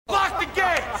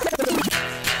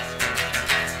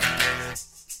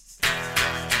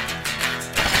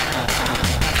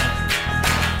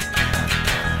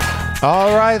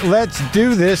All right, let's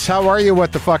do this. How are you,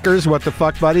 what the fuckers, what the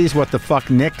fuck buddies, what the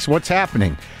fuck nicks? What's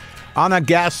happening? Anna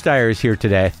Gasteyer is here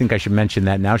today. I think I should mention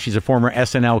that now. She's a former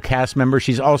SNL cast member.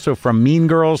 She's also from Mean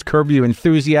Girls, Curb Your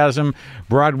Enthusiasm,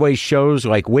 Broadway shows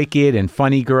like Wicked and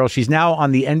Funny Girl. She's now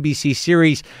on the NBC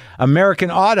series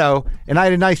American Auto, and I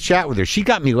had a nice chat with her. She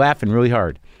got me laughing really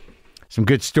hard. Some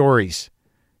good stories.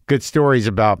 Good stories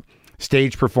about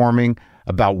stage performing,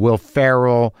 about Will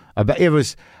Ferrell. It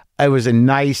was a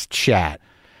nice chat.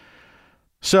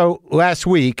 So last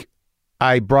week,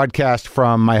 I broadcast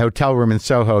from my hotel room in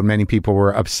Soho, and many people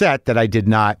were upset that I did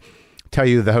not tell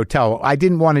you the hotel. I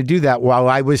didn't want to do that while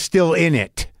I was still in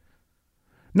it.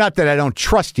 Not that I don't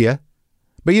trust you,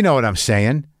 but you know what I'm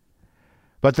saying.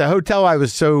 But the hotel I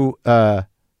was so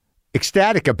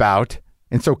ecstatic about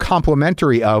and so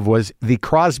complimentary of was the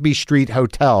Crosby Street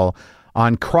Hotel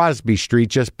on Crosby Street,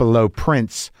 just below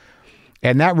Prince.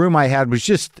 And that room I had was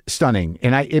just stunning.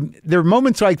 And there are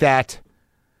moments like that.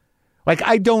 Like,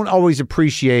 I don't always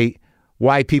appreciate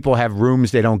why people have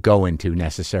rooms they don't go into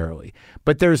necessarily.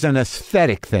 But there's an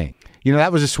aesthetic thing. You know,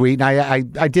 that was a suite.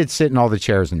 And I did sit in all the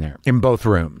chairs in there, in both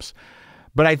rooms.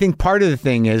 But I think part of the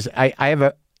thing is I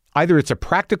have either it's a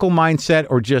practical mindset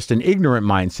or just an ignorant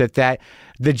mindset that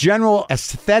the general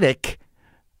aesthetic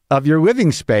of your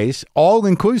living space, all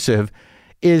inclusive,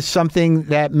 is something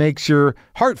that makes your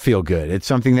heart feel good. It's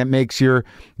something that makes your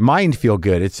mind feel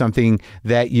good. It's something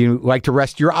that you like to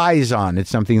rest your eyes on.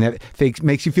 It's something that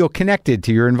makes you feel connected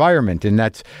to your environment. And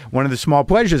that's one of the small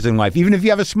pleasures in life, even if you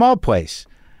have a small place.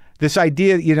 This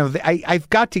idea, you know, I've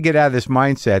got to get out of this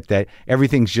mindset that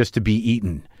everything's just to be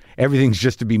eaten. Everything's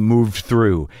just to be moved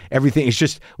through. Everything is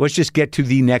just, let's just get to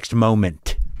the next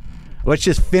moment. Let's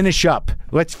just finish up.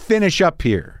 Let's finish up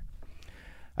here.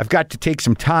 I've got to take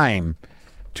some time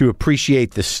to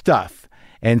appreciate the stuff.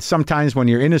 And sometimes when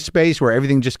you're in a space where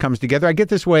everything just comes together, I get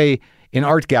this way in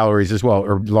art galleries as well,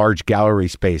 or large gallery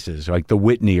spaces like the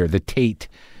Whitney or the Tate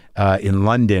in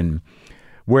London,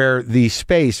 where the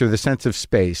space or the sense of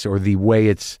space or the way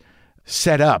it's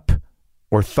set up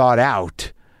or thought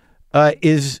out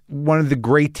is one of the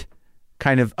great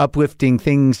kind of uplifting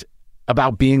things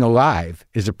about being alive,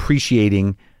 is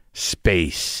appreciating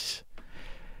space.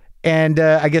 And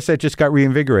I guess that just got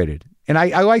reinvigorated. And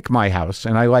I like my house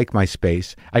and I like my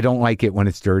space. I don't like it when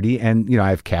it's dirty. And, you know,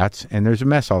 I have cats and there's a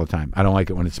mess all the time. I don't like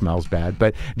it when it smells bad.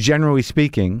 But generally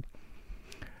speaking,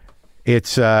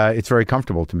 it's very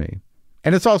comfortable to me.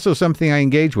 And it's also something I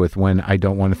engage with when I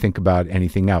don't want to think about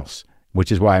anything else, which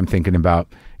is why I'm thinking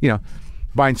about, you know,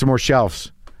 buying some more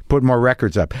shelves, put more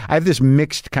records up. I have this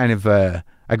mixed kind of,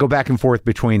 I go back and forth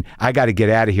between, I got to get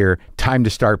out of here, time to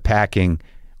start packing,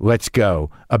 let's go,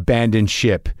 abandon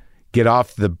ship. Get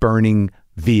off the burning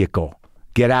vehicle.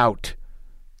 Get out.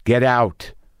 Get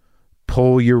out.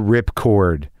 Pull your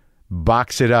ripcord.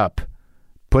 Box it up.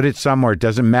 Put it somewhere. It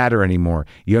doesn't matter anymore.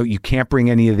 You can't bring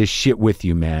any of this shit with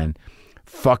you, man.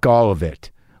 Fuck all of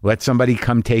it. Let somebody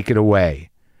come take it away.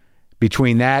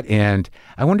 Between that and,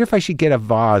 I wonder if I should get a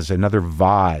vase, another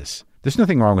vase. There's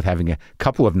nothing wrong with having a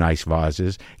couple of nice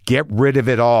vases. Get rid of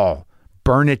it all.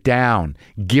 Burn it down.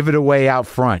 Give it away out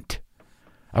front.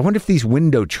 I wonder if these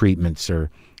window treatments are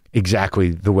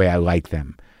exactly the way I like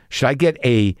them. Should I get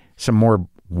some more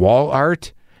wall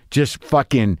art? Just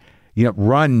fucking, you know,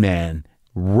 run, man.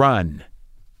 Run.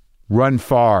 Run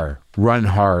far. Run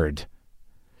hard.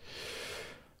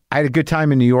 I had a good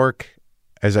time in New York,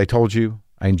 as I told you.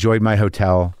 I enjoyed my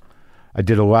hotel. I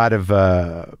did a lot of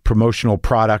promotional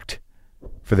product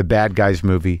for the Bad Guys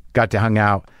movie. Got to hang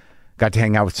out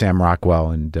with Sam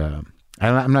Rockwell and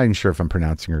I'm not even sure if I'm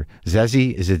pronouncing her.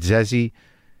 Zezzy? Is it Zezzy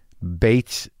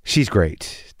Bates? She's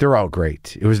great. They're all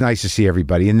great. It was nice to see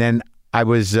everybody. And then I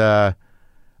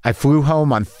flew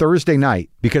home on Thursday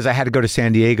night because I had to go to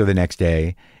San Diego the next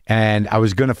day. And I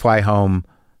was going to fly home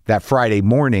that Friday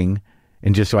morning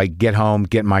and just like get home,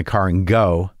 get in my car and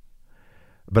go.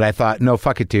 But I thought, no,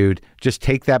 fuck it, dude. Just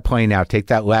take that plane out. Take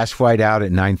that last flight out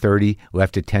at 9:30,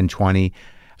 left at 10:20.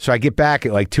 So I get back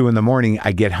at like 2 a.m.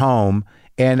 I get home.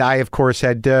 And I, of course,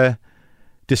 had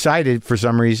decided for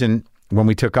some reason when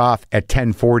we took off at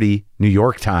 10:40 New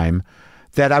York time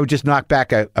that I would just knock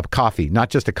back a coffee, not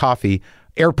just a coffee,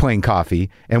 airplane coffee,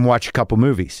 and watch a couple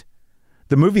movies.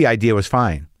 The movie idea was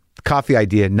fine. The coffee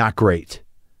idea, not great.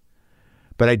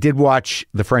 But I did watch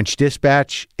The French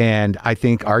Dispatch, and I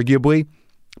think arguably,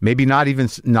 maybe not even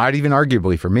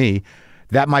arguably for me,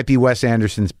 that might be Wes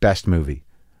Anderson's best movie.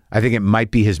 I think it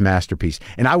might be his masterpiece.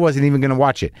 And I wasn't even going to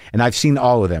watch it. And I've seen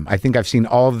all of them. I think I've seen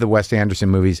all of the Wes Anderson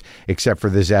movies except for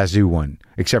the Zazu one,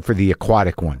 except for the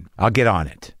aquatic one. I'll get on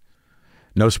it.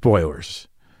 No spoilers.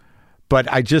 But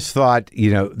I just thought,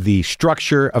 the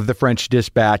structure of the French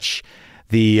Dispatch,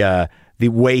 the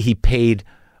way he paid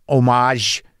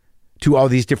homage to all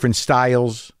these different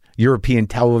styles, European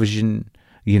television,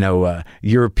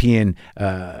 European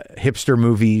hipster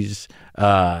movies,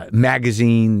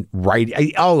 magazine,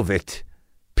 writing, all of it,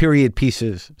 period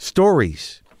pieces,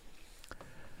 stories.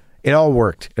 It all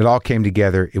worked. It all came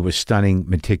together. It was stunning,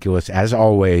 meticulous, as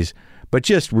always, but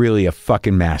just really a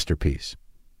fucking masterpiece.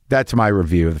 That's my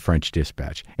review of the French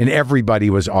Dispatch. And everybody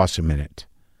was awesome in it.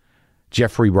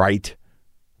 Jeffrey Wright.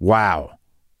 Wow.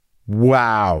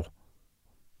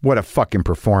 What a fucking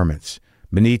performance.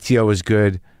 Benicio was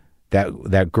good.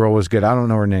 That girl was good. I don't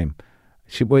know her name.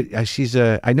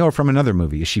 I know her from another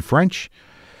movie. Is she French?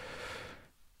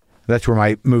 That's where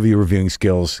my movie reviewing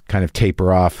skills kind of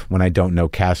taper off when I don't know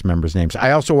cast members' names.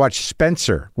 I also watched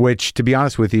Spencer, which, to be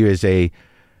honest with you, is a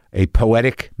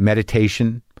poetic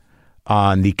meditation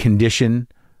on the condition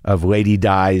of Lady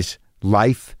Di's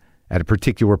life at a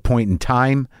particular point in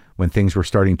time when things were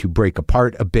starting to break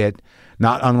apart a bit.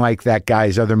 Not unlike that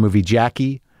guy's other movie,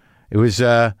 Jackie. It was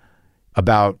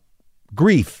about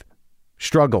grief,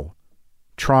 struggle,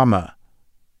 trauma,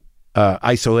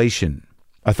 isolation.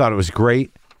 I thought it was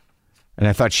great, and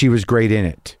I thought she was great in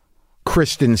it.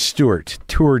 Kristen Stewart,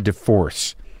 tour de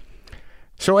force.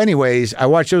 So anyways, I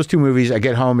watched those two movies. I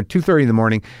get home at 2:30 in the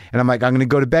morning, and I'm like, I'm going to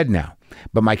go to bed now.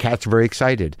 But my cats are very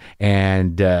excited.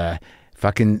 And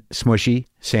fucking Smushy,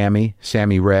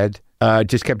 Sammy Red,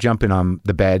 just kept jumping on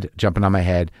the bed, jumping on my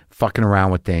head, fucking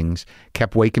around with things,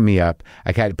 kept waking me up.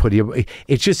 I had to put it.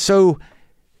 It's just so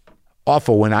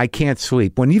awful when I can't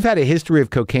sleep. When you've had a history of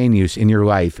cocaine use in your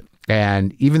life,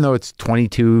 and even though it's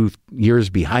 22 years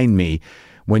behind me,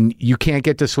 when you can't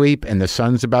get to sleep and the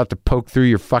sun's about to poke through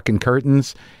your fucking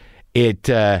curtains,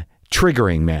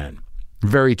 triggering, man.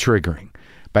 Very triggering.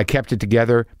 But I kept it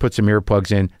together, put some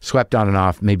earplugs in, slept on and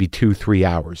off, maybe 2-3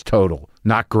 hours total.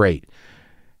 Not great.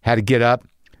 Had to get up,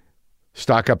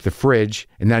 stock up the fridge,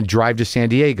 and then drive to San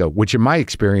Diego, which in my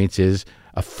experience is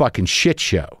a fucking shit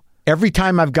show. Every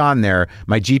time I've gone there,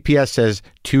 my GPS says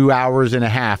 2 hours and a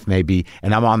half maybe,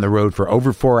 and I'm on the road for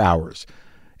over 4 hours.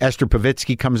 Esther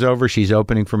Pavitsky comes over. She's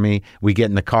opening for me. We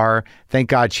get in the car. Thank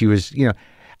God she was,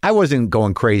 I wasn't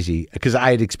going crazy because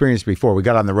I had experienced before. We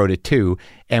got on the road at 2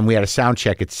 and we had a sound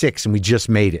check at 6 and we just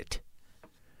made it.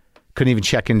 Couldn't even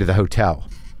check into the hotel.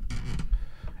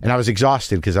 And I was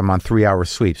exhausted because I'm on 3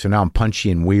 hours sleep. So now I'm punchy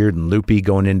and weird and loopy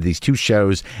going into these 2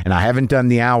 shows. And I haven't done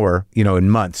the hour, in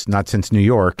months, not since New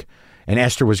York. And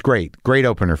Esther was great. Great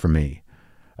opener for me.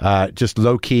 Just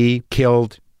low key,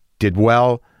 killed, did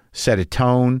well, set a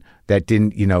tone that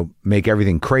didn't, make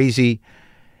everything crazy.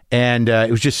 And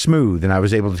it was just smooth. And I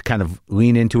was able to kind of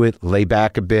lean into it, lay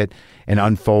back a bit, and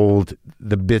unfold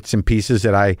the bits and pieces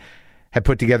that I had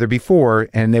put together before,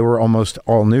 and they were almost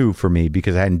all new for me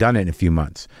because I hadn't done it in a few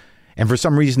months. And for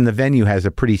some reason, the venue has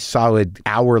a pretty solid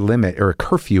hour limit, or a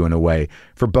curfew in a way,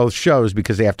 for both shows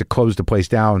because they have to close the place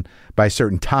down by a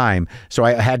certain time. So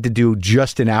I had to do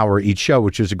just an hour each show,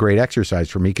 which was a great exercise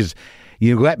for me because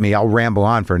you let me, I'll ramble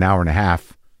on for an hour and a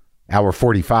half, hour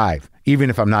 45, even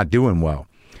if I'm not doing well.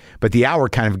 But the hour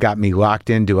kind of got me locked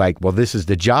into well, this is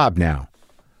the job now.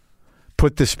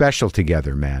 Put the special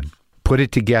together, man. Put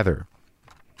it together.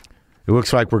 It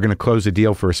looks like we're going to close a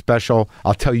deal for a special.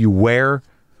 I'll tell you where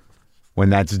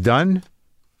when that's done,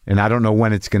 and I don't know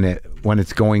when it's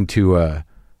going to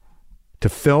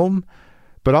film.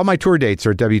 But all my tour dates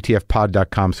are at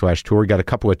WTFpod.com/tour. Got a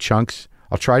couple of chunks.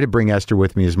 I'll try to bring Esther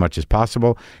with me as much as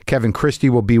possible. Kevin Christie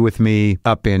will be with me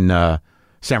up in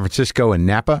San Francisco and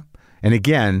Napa. And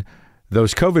again,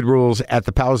 those COVID rules at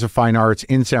the Palace of Fine Arts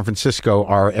in San Francisco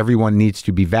are everyone needs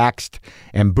to be vaxxed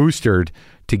and boosted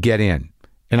to get in.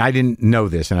 And I didn't know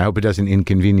this, and I hope it doesn't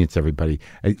inconvenience everybody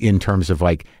in terms of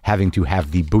having to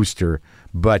have the booster.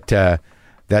 But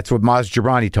that's what Maz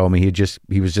Jobrani told me.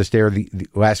 He was just there the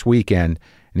last weekend,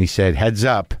 and he said, heads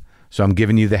up. So I'm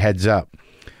giving you the heads up.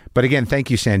 But again,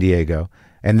 thank you, San Diego.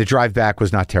 And the drive back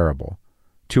was not terrible.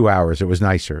 2 hours. It was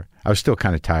nicer. I was still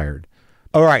kind of tired.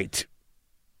 All right.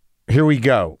 Here we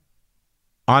go.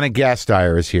 Anna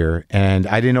Gasteyer is here, and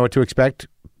I didn't know what to expect,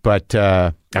 but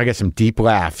I got some deep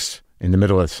laughs in the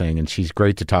middle of this thing, and she's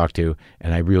great to talk to,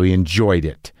 and I really enjoyed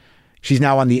it. She's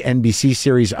now on the NBC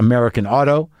series American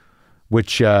Auto,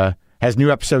 which has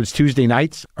new episodes Tuesday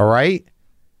nights, all right?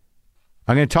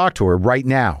 I'm going to talk to her right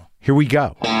now. Here we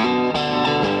go.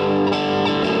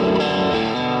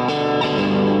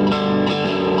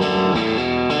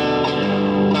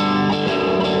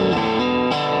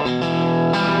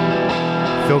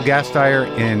 Phil Gasteyer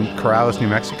in Corrales, New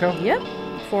Mexico? Yep.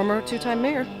 former 2-time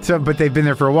mayor. So, but they've been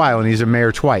there for a while, and he's a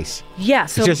mayor twice. Yeah.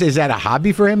 So is that a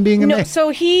hobby for him being a mayor? No.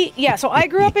 So so I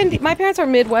grew up in. My parents are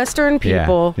Midwestern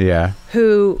people. Yeah.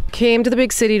 Who came to the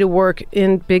big city to work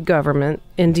in big government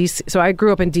in D.C. So I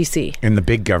grew up in D.C. In the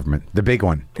big government, the big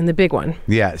one. In the big one.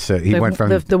 Yeah. So he went from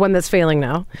the one that's failing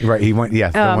now. Right. He went.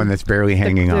 Yeah. The one that's barely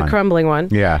hanging on. The crumbling one.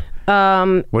 Yeah.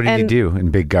 What did he do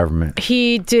in big government?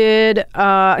 He did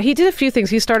a few things.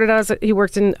 He started out he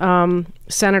worked in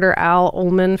Senator Al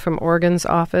Ullman from Oregon's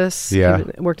office. Yeah.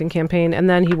 He worked in campaign, and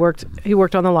then he worked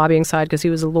on the lobbying side because he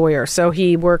was a lawyer. So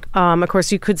he worked. Of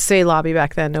course, you could say lobby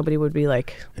back then. Nobody would be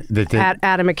like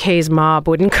Adam McKay's mob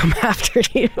wouldn't come after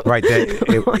you. Right.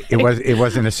 It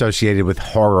wasn't associated with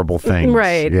horrible things.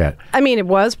 Right. Yeah. I mean, it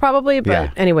was probably,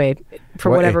 but anyway,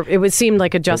 whatever, it would seem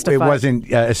like a justified. It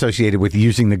wasn't associated with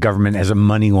using the government as a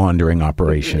money laundering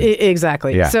operation.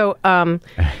 Exactly. Yeah. So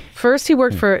first he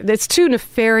worked for, it's two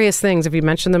nefarious things if you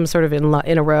mention them sort of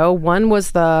in a row. One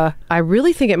was I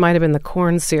really think it might have been the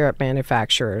corn syrup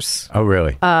manufacturers. Oh,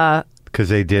 really? Because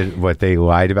they did what? They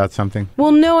lied about something?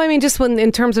 Well, no, I mean, just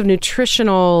in terms of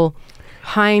nutritional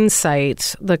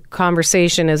hindsight, the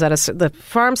conversation is that the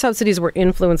farm subsidies were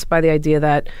influenced by the idea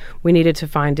that we needed to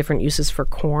find different uses for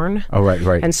corn. Oh,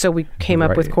 right. And so we came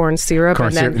up with corn syrup.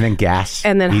 And then gas.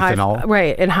 And then ethanol.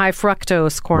 high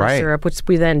fructose corn syrup, which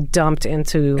we then dumped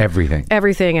into everything.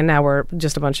 And now we're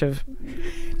just a bunch of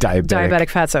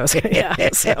diabetic fatzos. Yeah.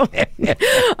 So,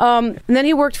 and then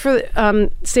he worked for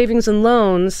savings and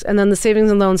loans, and then the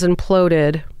savings and loans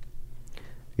imploded.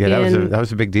 Yeah, that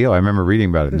was a big deal. I remember reading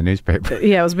about it in the newspaper.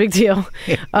 Yeah, it was a big deal.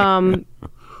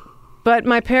 But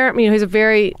my parent, he's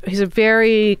a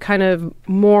very kind of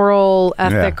moral,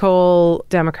 ethical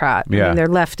Democrat. Yeah. I mean, they're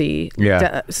lefty.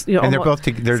 Yeah. And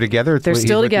they're together? They're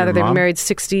still together. They've been married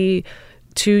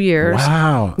 62 years.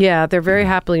 Wow. Yeah, they're very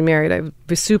happily married. I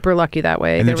was super lucky that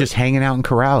way. And they're just hanging out in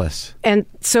Corrales. And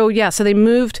so, so they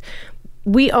moved.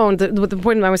 We owned, the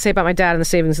point I would say about my dad and the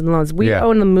savings and loans, we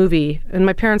own the movie, and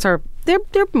my parents they're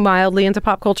mildly into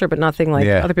pop culture, but nothing like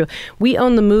other people. We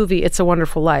own the movie It's a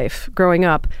Wonderful Life growing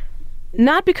up,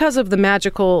 not because of the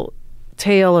magical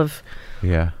tale of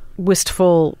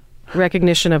wistful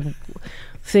recognition of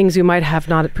things you might have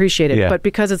not appreciated, but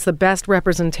because it's the best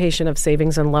representation of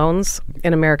savings and loans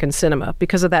in American cinema.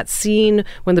 Because of that scene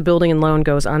when the building and loan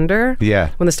goes under,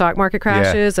 when the stock market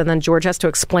crashes, and then George has to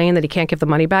explain that he can't give the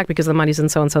money back because the money's in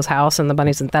so-and-so's house, and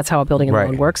that's how a building and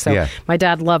loan works. So my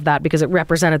dad loved that because it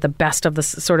represented the best of the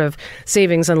sort of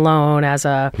savings and loan as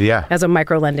a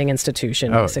micro-lending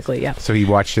institution, basically. Yeah. So he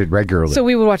watched it regularly. So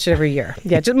we would watch it every year.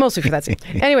 Yeah, just mostly for that scene.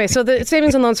 Anyway, so the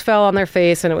savings and loans fell on their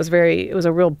face, and it was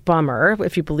a real bummer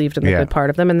if you believed in the good part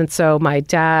of them. And then so my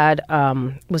dad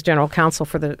was general counsel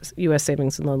for the U.S.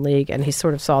 Savings and Loan League, and he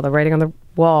sort of saw the writing on the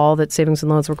wall that savings and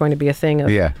loans were going to be a thing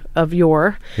of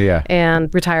yore,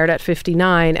 and retired at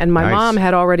 59. And my mom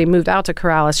had already moved out to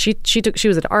Corrales. She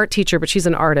was an art teacher, but she's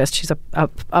an artist. She's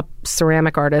a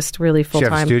ceramic artist, really full time.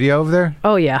 She have a studio over there?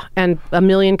 Oh yeah, and a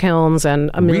million kilns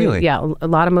and a million, a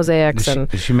lot of mosaics.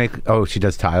 Does she make? Oh, she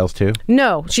does tiles too?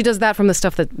 No, she does that from the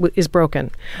stuff that is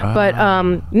broken. But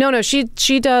no, she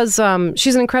does.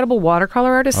 She's an incredible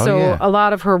watercolor artist. A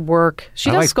lot of her work,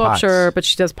 she does sculpture, pots. But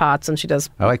she does pots and she does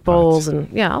bowls pots. and.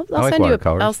 Yeah,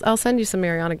 I'll send you some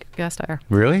Mariana Gasteyer.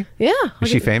 Really? Yeah. Is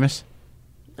she famous?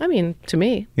 I mean, to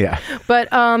me. Yeah. But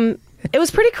it was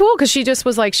pretty cool because she just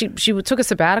was like, she took a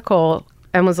sabbatical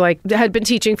and was like, had been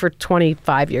teaching for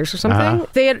 25 years or something.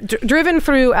 They had driven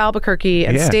through Albuquerque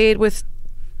and stayed with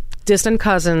distant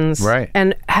cousins,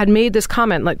 and had made this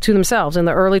comment like to themselves in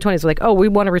the early 20s, like, "Oh, we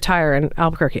want to retire in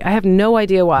Albuquerque." I have no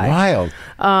idea why. Wild.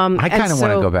 I kind of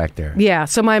want to go back there. Yeah.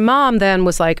 So my mom then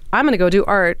was like, "I'm going to go do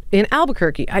art in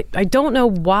Albuquerque." I don't know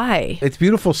why. It's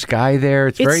beautiful sky there.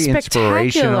 It's very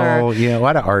inspirational. Yeah, a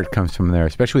lot of art comes from there,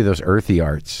 especially those earthy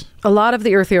arts. A lot of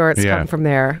the earthy arts come from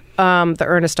there. The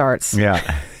earnest arts. Yeah.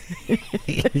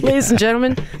 Ladies and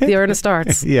gentlemen, the earnest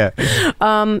arts. Yeah.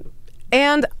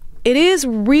 And it is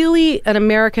really an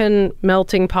American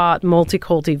melting pot,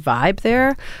 multi-culti vibe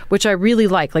there, which I really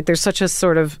like. Like, there's such a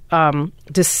sort of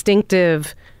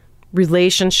distinctive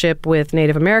relationship with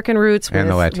Native American roots, with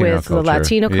the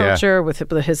Latino culture, with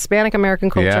the Hispanic American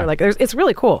culture. Yeah. Like, it's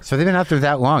really cool. So they've been out there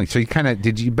that long. So you kind of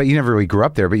but you never really grew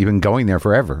up there, but you've been going there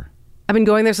forever. I've been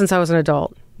going there since I was an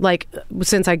adult. Like,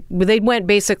 they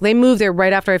moved there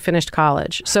right after I finished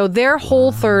college. So their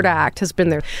whole third act has been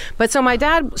there. But so my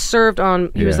dad served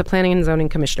he was the planning and zoning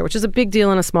commissioner, which is a big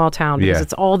deal in a small town because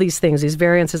it's all these things, these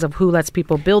variances of who lets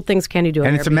people build things, can you do it?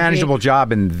 And it's a manageable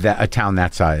job in a town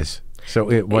that size.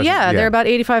 So it was. Yeah, they're about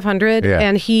 8,500. Yeah.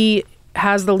 And he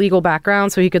has the legal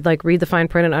background, so he could like read the fine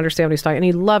print and understand what he's talking. And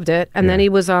he loved it. And then he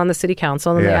was on the city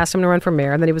council, and then they asked him to run for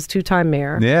mayor, and then he was 2-time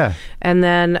mayor. Yeah. And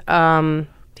then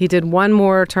he did one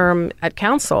more term at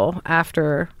council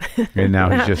after. And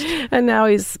now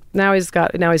he's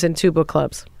in 2 book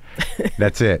clubs.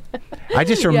 That's it. I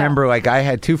just remember, like, I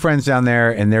had 2 friends down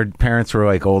there, and their parents were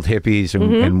like old hippies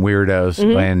and weirdos,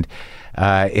 and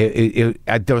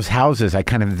at those houses, I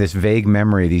kind of have this vague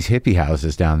memory of these hippie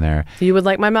houses down there. You would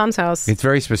like my mom's house. It's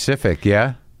very specific,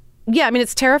 yeah? Yeah, I mean,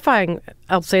 it's terrifying.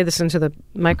 I'll say this into the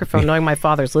microphone, knowing my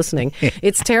father's listening.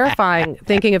 It's terrifying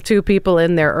thinking of 2 people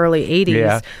in their early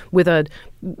 80s with a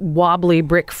wobbly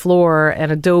brick floor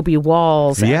and adobe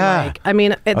walls. And I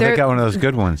mean, they got one of those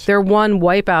good ones. They're one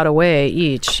wipeout away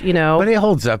each, you know. But it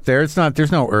holds up there. It's not.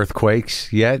 There's no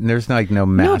earthquakes yet, and there's like no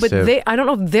massive. No, but I don't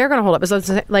know if they're going to hold up.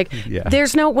 So like,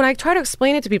 there's no. When I try to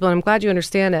explain it to people, and I'm glad you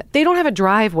understand it, they don't have a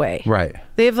driveway. Right.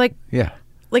 They have like. Yeah.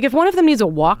 Like if one of them needs a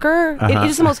walker, it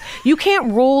is the most. You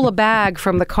can't roll a bag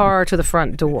from the car to the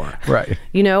front door, right?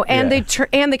 You know, and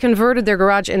they converted their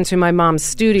garage into my mom's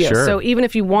studio. Sure. So even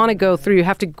if you want to go through, you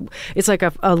have to. It's like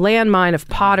a landmine of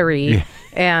pottery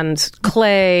and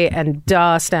clay and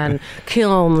dust and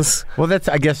kilns. Well,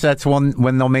 I guess that's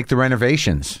when they'll make the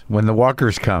renovations when the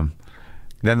walkers come.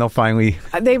 Then they'll finally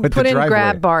they put in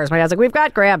grab bars. My dad's like, we've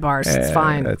got grab bars. It's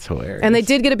fine. That's hilarious. And they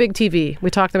did get a big TV.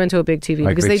 We talked them into a big TV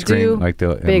like because they screen, do like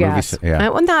the big ass. Yeah.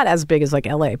 Well, not as big as like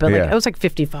LA, but like it was like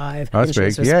 55. Oh, that's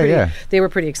inches. big. Yeah. They were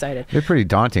pretty excited. They're pretty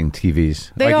daunting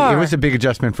TVs. They are. It was a big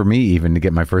adjustment for me even to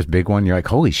get my first big one. You're like,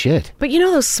 holy shit. But you know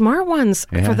those smart ones,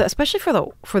 especially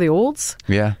for the olds.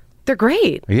 Yeah. They're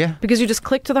great. Yeah. Because you just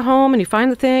click to the home and you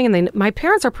find the thing, and my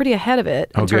parents are pretty ahead of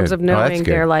it in terms of knowing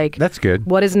they're like, that's good.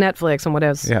 What is Netflix and what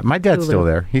is my dad's Hulu. still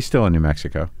there. He's still in New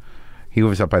Mexico. He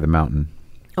lives up by the mountain.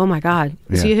 Oh my God.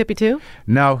 Is he a hippie too?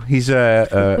 No, he's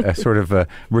a sort of a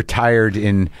retired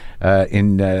in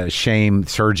shame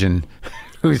surgeon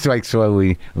who's like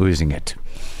slowly losing it.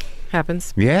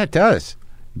 Happens. Yeah, it does.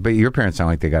 But your parents sound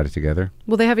like they got it together.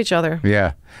 Well, they have each other.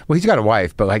 Yeah. Well, he's got a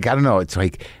wife, but like I don't know. It's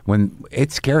like when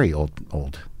it's scary. Old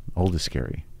is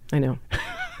scary. I know.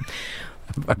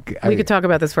 We could talk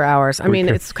about this for hours. I mean,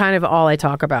 it's kind of all I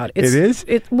talk about. It is?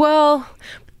 Well,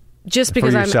 just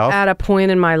because I'm at a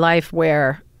point in my life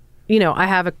where, you know, I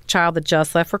have a child that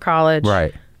just left for college.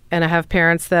 Right. And I have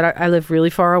parents that I live really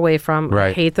far away from.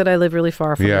 Right. I hate that I live really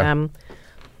far from them.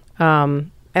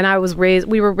 And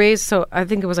we were raised, so I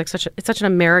think it was like it's such an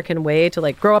American way to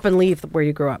like grow up and leave where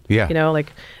you grew up. Yeah. You know,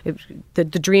 like the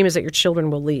dream is that your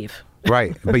children will leave.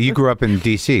 Right. But you grew up in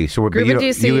D.C. So in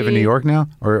DC. You live in New York now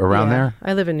or around there?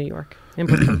 I live in New York. In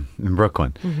Brooklyn. In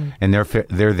Brooklyn. Mm-hmm. And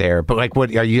they're there. But like,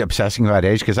 what are you obsessing about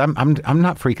age? Because I'm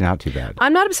not freaking out too bad.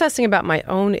 I'm not obsessing about my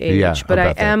own age, but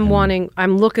I am wanting.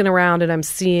 I'm looking around and I'm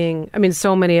seeing. I mean,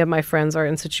 so many of my friends are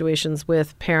in situations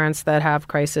with parents that have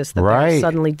crisis that they're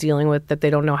suddenly dealing with, that they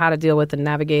don't know how to deal with and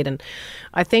navigate. And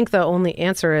I think the only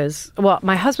answer is, well,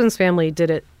 my husband's family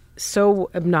did it so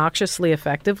obnoxiously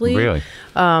effectively. Really?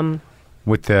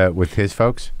 With his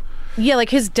folks? Yeah, like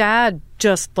his dad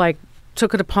just like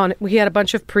took it upon. He had a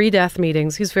bunch of pre-death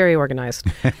meetings. He's very organized.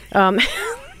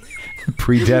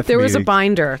 Pre-death. There was a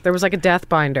binder. There was like a death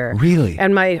binder. Really?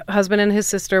 And my husband and his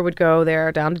sister would go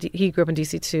there down. He grew up in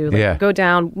DC too. Go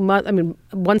down.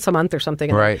 Once a month or something.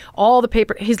 And right. All the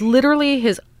paper. His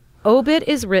obit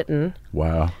is written.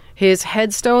 Wow. His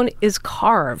headstone is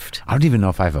carved. I don't even know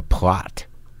if I have a plot.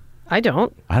 I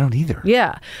don't either.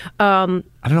 Yeah. I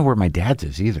don't know where my dad's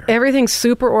is either. Everything's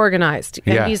super organized.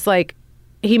 And he's like,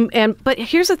 but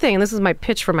here's the thing, and this is my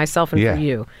pitch for myself and for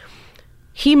you.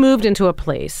 He moved into a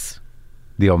place.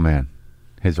 The old man.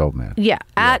 His old man. Yeah.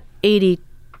 At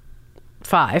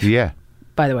 85. Yeah.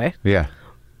 By the way. Yeah.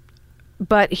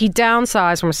 But he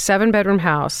downsized from a 7-bedroom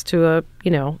house to a,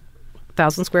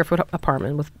 1,000 square foot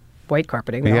apartment with white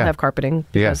carpeting. They all have carpeting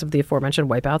because of the aforementioned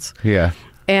wipeouts. Yeah.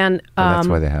 And that's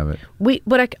why they have it.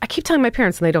 What I keep telling my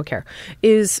parents, and they don't care,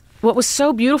 is what was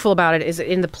so beautiful about it is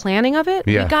in the planning of it,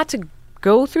 we got to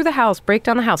go through the house, break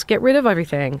down the house, get rid of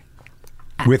everything.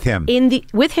 With him. In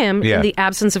the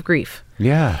absence of grief.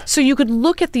 Yeah. So you could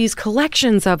look at these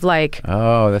collections of like,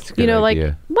 oh, that's a good idea. Like,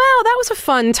 wow, that was a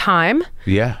fun time.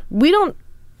 Yeah. We don't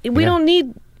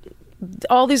need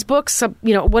all these books,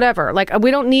 whatever. Like,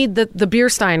 we don't need the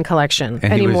Bierstein collection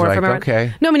and anymore. He was like,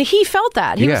 okay. No, I mean, he felt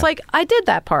that. He was like, I did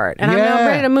that part, and I'm now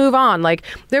ready to move on. Like,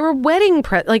 there were wedding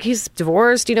like, he's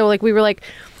divorced, like, we were like,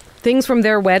 things from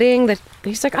their wedding that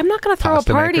he's like, I'm not going to throw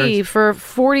Pasta a party makers.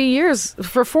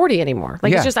 for 40 anymore.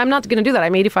 Like, it's just, I'm not going to do that.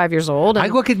 I'm 85 years old. I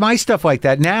look at my stuff like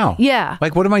that now. Yeah.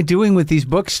 Like, what am I doing with these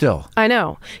books still? I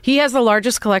know. He has the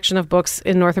largest collection of books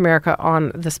in North America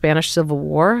on the Spanish Civil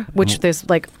War, which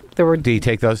there were... Do you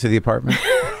take those to the apartment?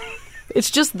 It's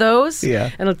just those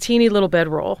and a teeny little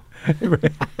bedroll.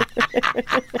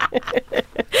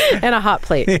 And a hot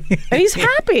plate. And he's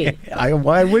happy.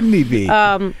 Why wouldn't he be?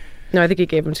 No, I think he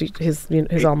gave him to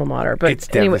his alma mater. But it's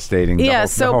devastating. Yeah,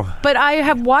 but I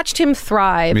have watched him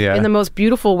thrive in the most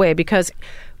beautiful way, because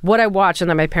what I watch, and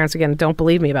then my parents, again, don't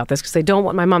believe me about this because they don't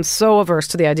want, my mom's so averse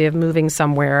to the idea of moving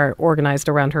somewhere organized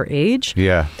around her age.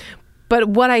 Yeah. But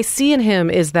what I see in him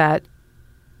is that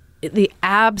the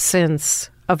absence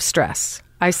of stress.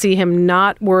 I see him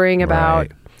not worrying about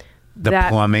the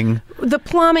plumbing. The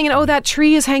plumbing, and that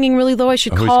tree is hanging really low. I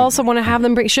should call someone and have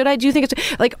them bring. Should I? Do you think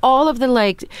it's like all of the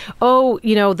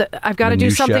I've got to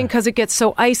do something because it gets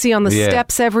so icy on the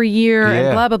steps every year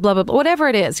and blah, blah, blah, blah, whatever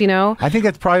it is, I think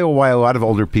that's probably why a lot of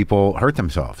older people hurt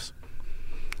themselves.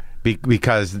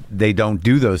 Because they don't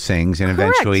do those things, and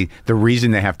eventually the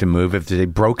reason they have to move is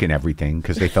they've broken everything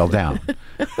because they fell down.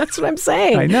 That's what I'm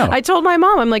saying. I know. I told my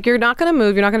mom, I'm like, you're not going to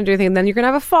move, you're not going to do anything, and then you're going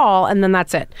to have a fall, and then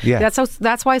that's it. Yeah.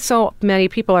 That's why so many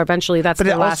people are eventually, that's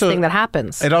the last thing that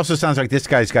happens. It also sounds like this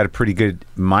guy's got a pretty good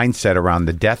mindset around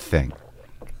the death thing.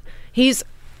 He's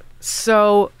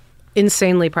so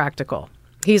insanely practical.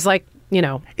 He's like,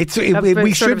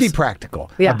 we should be practical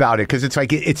about it, because it's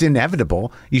like it's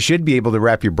inevitable. You should be able to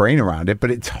wrap your brain around it, but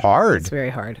it's hard. It's very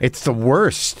hard. It's the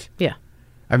worst. Yeah.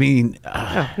 I mean,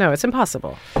 no, it's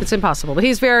impossible. It's impossible. But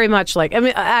he's very much like,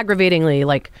 aggravatingly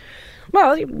like,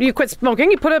 well, you quit smoking,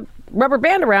 you put a rubber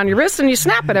band around your wrist and you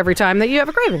snap it every time that you have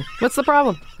a craving. What's the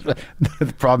problem?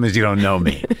 The problem is you don't know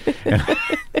me.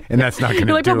 And that's not going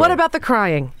to do it. But what about the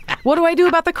crying? What do I do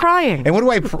about the crying? And what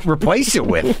do I replace it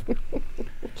with?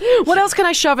 What else can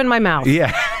I shove in my mouth?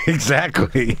 Yeah,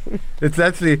 exactly.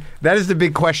 That is the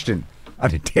big question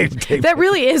on a day-to-day That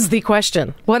really is the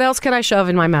question. What else can I shove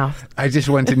in my mouth? I just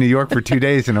went to New York for 2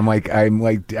 days, and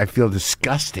I feel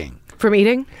disgusting. From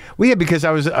eating? Well, yeah, because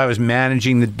I was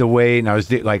managing the weight, and I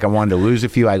was I wanted to lose a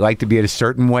few. I like to be at a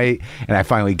certain weight, and I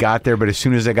finally got there. But as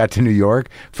soon as I got to New York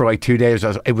for like 2 days,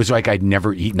 it was like I'd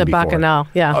never eaten before. The bacchanal,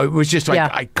 yeah. It was just like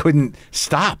I couldn't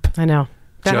stop. I know.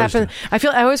 That happened. I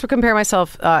always would compare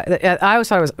myself. I always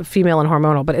thought I was female and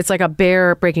hormonal, but it's like a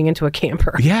bear breaking into a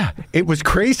camper. Yeah, it was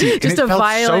crazy. Just and it felt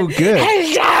violent, so good.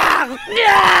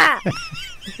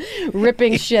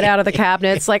 Ripping shit out of the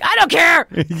cabinets. Like, I don't care.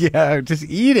 Yeah, just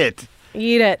eat it.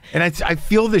 Eat it. And I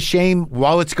feel the shame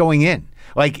while it's going in.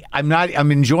 Like,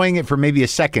 I'm enjoying it for maybe a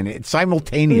second. It's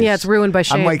simultaneous. Yeah, it's ruined by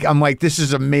shame. I'm like, this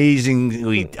is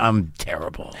amazingly, I'm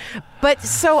terrible. But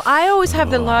so I always have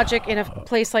the logic in a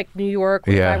place like New York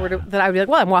that I would be like,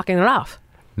 well, I'm walking it off.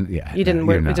 Yeah. You didn't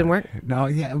work. It didn't work? No,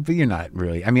 yeah, but you're not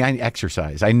really. I mean, I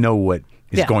exercise. I know what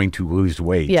is going to lose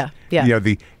weight. Yeah, yeah.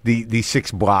 The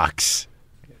 6 blocks.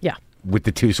 Yeah. With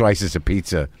the 2 slices of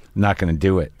pizza, not going to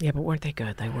do it. Yeah, but weren't they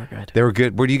good? They were good. They were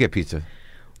good. Where do you get pizza?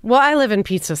 Well, I live in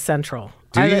Pizza Central.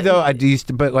 Do you though?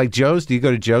 But like Joe's, do you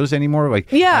go to Joe's anymore? Like,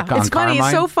 yeah, it's funny. Carmine?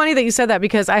 It's so funny that you said that,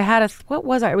 because I had what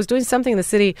was I? I was doing something in the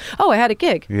city. Oh, I had a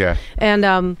gig. Yeah.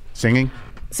 And singing.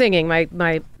 I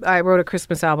wrote a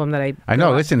Christmas album that I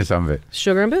know. Listen to some of it.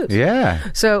 Sugar and Booze. Yeah.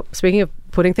 So speaking of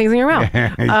putting things in your mouth,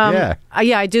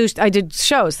 I did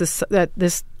shows this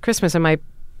Christmas, and my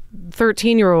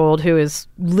 13-year-old, who is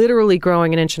literally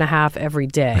growing 1.5 inches every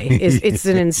day,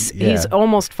 he's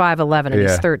almost 5'11" and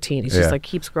he's 13. He's just like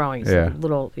keeps growing. He's a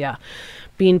little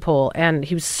beanpole, and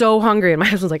he was so hungry, and my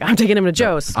husband's like, I'm taking him to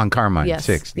Joe's on Carmine. Yes,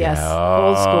 6. Yes, yeah.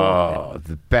 Old school. Oh,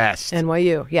 the best.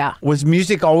 NYU. Yeah. Was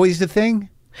music always the thing?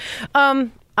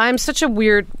 I'm such a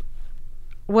weird.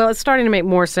 Well, it's starting to make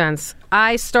more sense.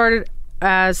 I started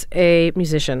as a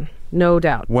musician, no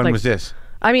doubt. When was this?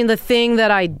 I mean, the thing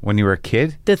that when you were a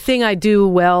kid? The thing I do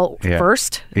well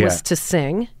first was to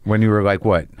sing. When you were like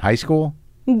what? High school?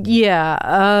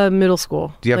 Yeah, middle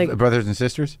school. Do you have brothers and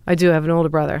sisters? I do have an older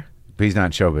brother. But he's not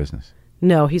in show business?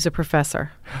 No, he's a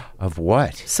professor. Of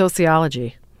what?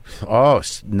 Sociology. Oh,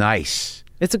 nice.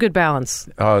 It's a good balance.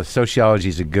 Oh, sociology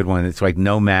is a good one. It's like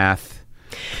no math.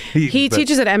 He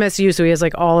teaches at MSU, so he has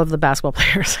like all of the basketball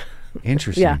players.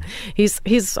 Interesting. Yeah,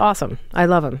 he's awesome. I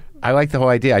love him. I like the whole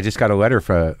idea. I just got a letter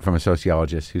from a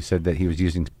sociologist who said that he was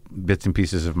using bits and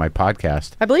pieces of my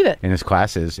podcast. I believe it. In his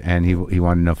classes, and he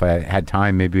wanted to know if I had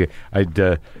time. Maybe I'd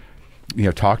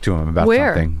talk to him about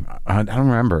something. I don't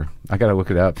remember. I got to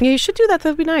look it up. Yeah, you should do that.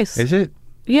 That'd be nice. Is it?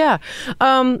 Yeah.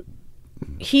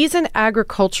 He's in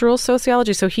agricultural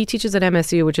sociology, so he teaches at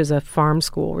MSU, which is a farm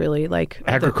school, really. Like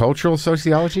agricultural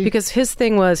sociology? Because his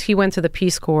thing was he went to the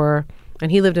Peace Corps,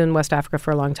 and he lived in West Africa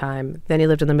for a long time. Then he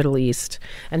lived in the Middle East,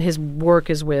 and his work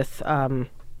is with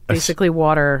basically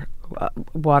water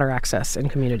access in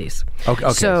communities.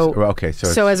 Okay.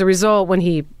 So as a result, when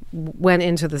he went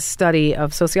into the study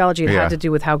of sociology, it had to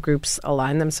do with how groups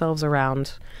align themselves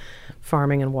around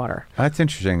farming and water. That's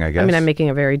interesting, I guess. I mean, I'm making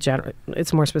a very general.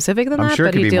 It's more specific than that. I'm sure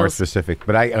but it could be more specific,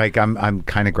 but I'm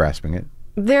kind of grasping it.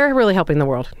 They're really helping the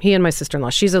world. He and my sister-in-law.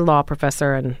 She's a law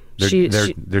professor, and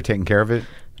they're taking care of it.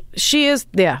 She is.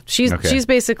 Yeah, she's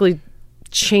basically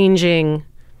changing.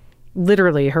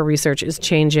 Literally, her research is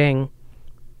changing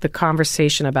the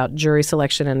conversation about jury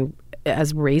selection and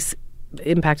as race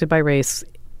impacted by race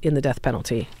in the death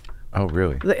penalty. Oh,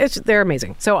 really? They're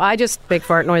amazing. So I just make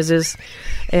fart noises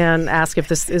and ask if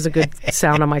this is a good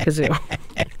sound on my kazoo.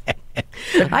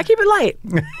 I keep it light.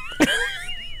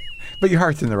 But your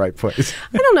heart's in the right place.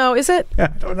 I don't know. Is it? I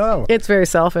don't know. It's very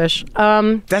selfish.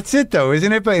 That's it, though,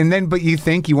 isn't it? But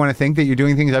you want to think that you're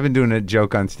doing things. I've been doing a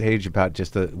joke on stage about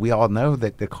we all know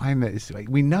that the climate is like,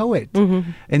 we know it.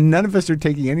 Mm-hmm. And none of us are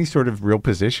taking any sort of real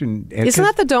position. Isn't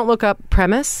that the don't look up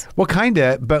premise? Well, kind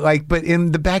of. But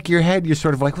in the back of your head, you're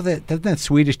sort of like, well, that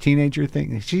Swedish teenager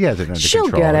thing, she has it under She'll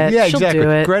control. Get it. Yeah, She'll exactly. Do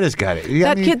it. Greta's got it.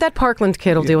 Yeah, that Parkland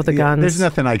kid will deal with the guns. There's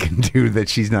nothing I can do that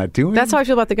she's not doing. That's how I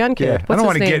feel about the gun kid. Yeah. I don't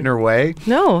want to get in her way.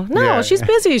 No, she's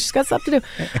busy. She's got stuff to do.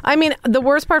 I mean, the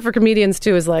worst part for comedians,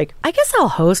 too, is like, I guess I'll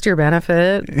host your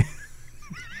benefit. And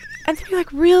then you're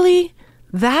like, really?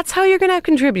 That's how you're going to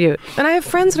contribute? And I have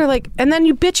friends that are like, and then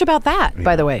you bitch about that,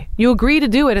 by the way. You agree to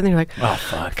do it, and then you're like, oh,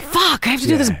 fuck. Fuck, I have to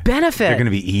do this benefit. They're going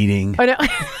to be eating. I know.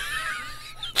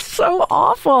 So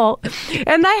awful.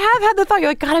 And I have had the thought,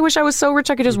 you're like, God, I wish I was so rich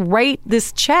I could just write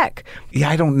this check. Yeah,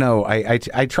 I don't know. I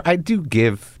do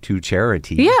give to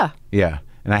charity. Yeah. Yeah.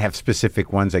 And I have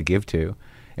specific ones I give to.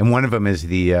 And one of them is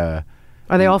the... Are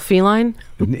they all feline?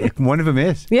 One of them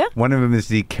is. Yeah. One of them is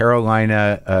the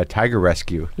Carolina Tiger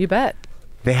Rescue. You bet.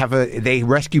 They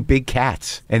rescue big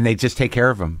cats, and they just take care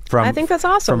of them. I think that's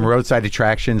awesome. From roadside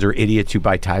attractions or idiots who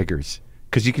buy tigers.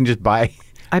 Because you can just buy...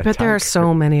 I bet there are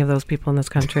so many of those people in this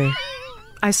country.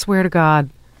 I swear to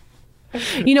God.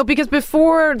 You know, because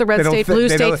before the red state, blue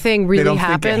state thing really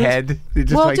happened. Think ahead.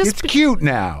 They're just it's cute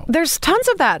now. There's tons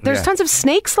of that. There's tons of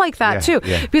snakes like that, too.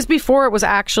 Yeah. Because before it was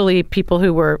actually people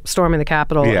who were storming the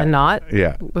Capitol and not.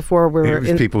 Yeah. Before we were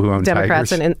in people who own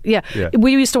Democrats. Tigers. And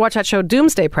we used to watch that show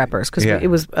Doomsday Preppers because it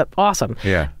was awesome.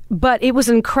 Yeah. But it was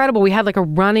incredible. We had like a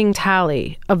running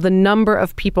tally of the number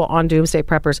of people on Doomsday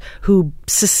Preppers who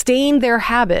sustained their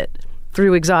habit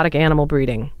through exotic animal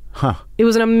breeding. Huh. It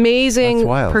was an amazing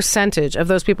percentage of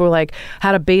those people who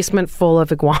had a basement full of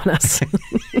iguanas.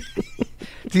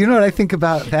 Do you know what I think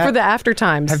about that? For the after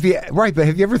times. But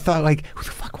have you ever thought, like, who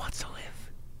the fuck wants to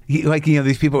live?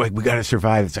 These people are like, we got to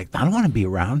survive. It's like, I don't want to be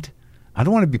around. I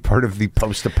don't want to be part of the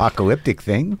post-apocalyptic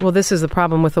thing. Well, this is the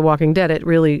problem with The Walking Dead. It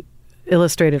really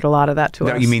illustrated a lot of that to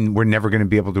us. You mean we're never going to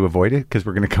be able to avoid it because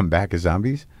we're going to come back as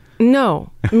zombies?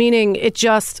 No. Meaning it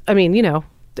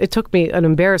it took me an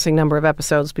embarrassing number of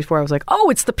episodes before I was like, oh,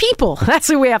 it's the people. That's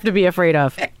who we have to be afraid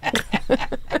of.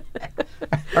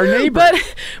 Our neighbor.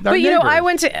 But I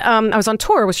went to, I was on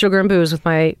tour with Sugar and Booze with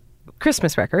my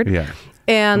Christmas record. Yeah.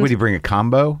 And what do you bring, a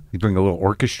combo? You bring a little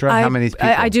orchestra? How many people?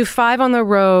 I do 5 on the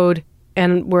road,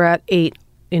 and we're at 8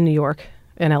 in New York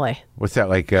and LA. What's that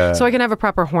like? So I can have a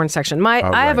proper horn section.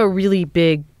 I have a really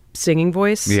big singing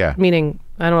voice. Yeah. Meaning,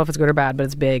 I don't know if it's good or bad, but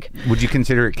it's big. Would you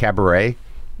consider it cabaret?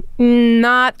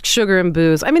 Not Sugar and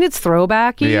Booze. I mean, it's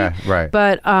throwbacky. Yeah, right.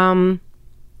 But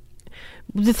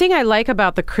the thing I like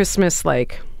about the Christmas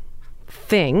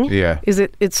thing is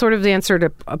it's sort of the answer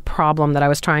to a problem that I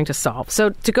was trying to solve. So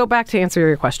to go back to answer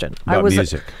your question, about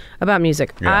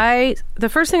music. Yeah. The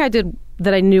first thing I did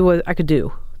that I knew I could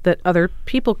do that other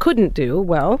people couldn't do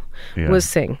was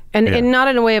sing, and not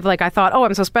in a way of I thought, oh,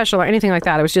 I'm so special or anything like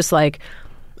that. It was just I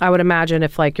would imagine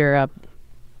if you're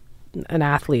an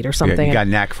athlete or something. You got a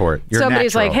knack for it. You're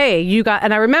somebody's natural. like, hey, you got,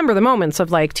 and I remember the moments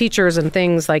of teachers and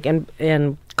things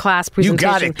in class presentations. You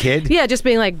got it, kid. Yeah, just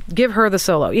being give her the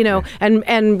solo,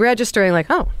 and registering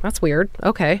oh, that's weird.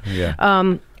 Okay.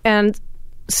 Yeah. And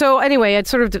so anyway,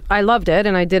 I loved it,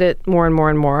 and I did it more and more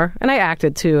and more, and I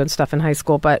acted too and stuff in high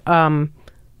school, but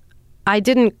I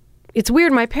didn't. It's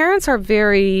weird. My parents are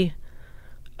they're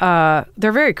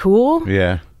very cool.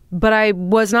 Yeah. But I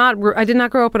did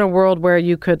not grow up in a world where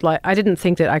you could I didn't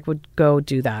think that I would go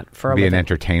do that for a living. Be an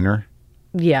entertainer?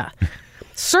 Yeah.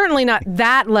 certainly not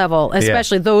that level,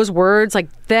 especially those words, like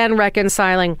then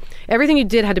reconciling. Everything you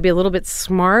did had to be a little bit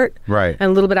smart right, and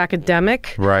a little bit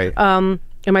academic. Right.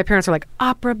 And my parents are like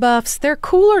opera buffs. They're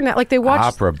cooler now. Like they watch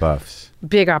opera buffs.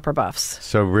 Big opera buffs.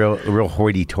 So real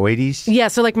hoity-toities? Yeah,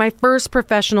 so like my first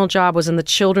professional job was in the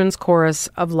children's chorus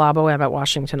of La Boheme at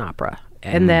Washington Opera.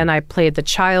 And then I played the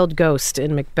child ghost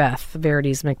in Macbeth,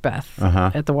 Verdi's Macbeth,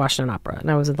 at the Washington Opera. And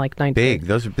I was in like 19th. Big.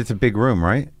 It's a big room,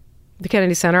 right? The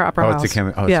Kennedy Center, Opera House. It's the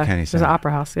Kennedy Center. It was an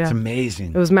opera house, yeah. It's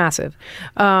amazing. It was massive.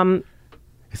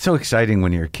 It's so exciting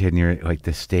when you're a kid and you're like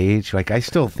the stage. Like I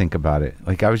still think about it.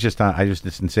 Like I was just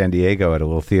in San Diego at a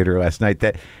little theater last night.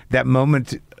 That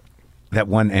moment that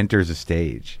one enters a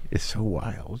stage is so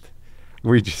wild.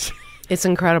 It's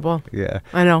incredible. Yeah,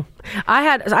 I know.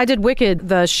 I did Wicked,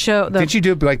 the show. Did you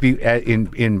do like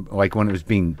in like when it was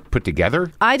being put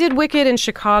together? I did Wicked in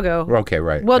Chicago. Okay,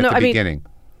 right. Well, at the beginning.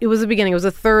 It was the beginning. It was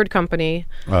the third company.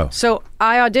 Oh. So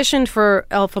I auditioned for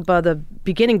Elphaba the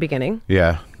beginning.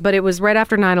 Yeah. But it was right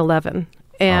after 9/11.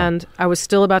 And I was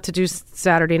still about to do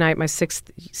Saturday Night, my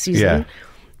 6th season. Yeah.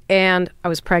 And I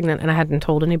was pregnant and I hadn't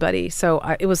told anybody. So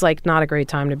it was like not a great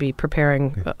time to be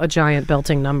preparing a giant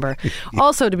belting number.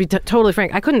 Also, to be totally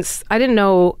frank, I didn't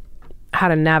know how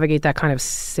to navigate that kind of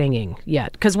singing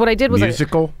yet. Because what I did was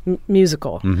musical?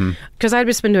 Musical. Because I'd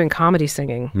just been doing comedy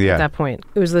singing at that point.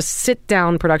 It was the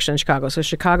sit-down production in Chicago. So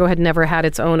Chicago had never had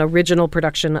its own original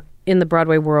production in the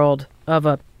Broadway world of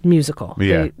a musical.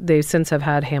 Yeah. They since have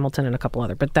had Hamilton and a couple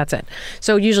other, but that's it.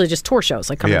 So usually just tour shows,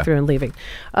 like coming through and leaving.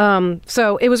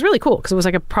 So it was really cool because it was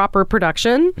like a proper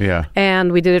production. Yeah.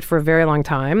 And we did it for a very long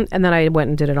time. And then I went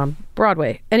and did it on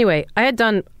Broadway. Anyway, I had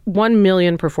done 1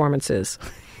 million performances.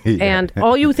 And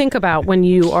all you think about when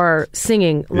you are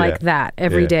singing like that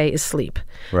every day is sleep.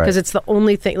 Because it's the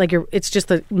only thing, like it's just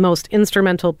the most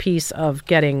instrumental piece of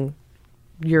getting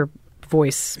your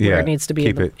voice where it needs to be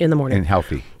in the morning. And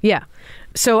healthy. Yeah.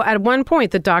 So at one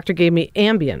point, the doctor gave me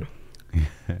Ambien,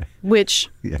 which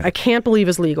I can't believe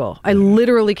is legal. I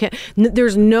literally can't.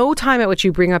 There's no time at which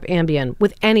you bring up Ambien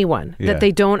with anyone that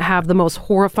they don't have the most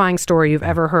horrifying story you've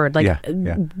ever heard. Like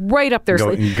right up there.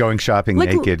 Going shopping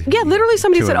naked. Yeah, literally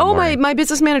somebody said, my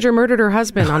business manager murdered her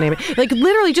husband on Ambien. Like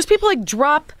literally just people like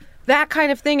drop that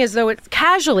kind of thing as though it's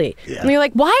casually. And you're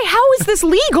like, why? How is this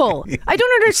legal? I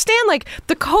don't understand. Like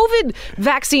the COVID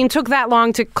vaccine took that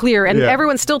long to clear and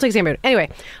everyone still takes Ambien. Anyway,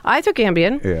 I took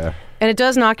Ambien. Yeah. And it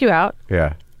does knock you out.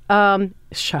 Yeah.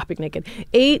 Shopping naked.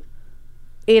 8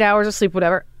 hours of sleep,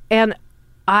 whatever. And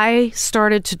I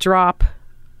started to drop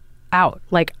out.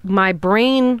 Like my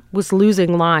brain was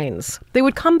losing lines. They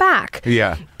would come back.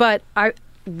 Yeah. But I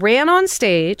ran on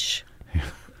stage,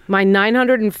 my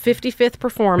 955th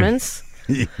performance.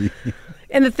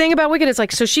 And the thing about Wicked is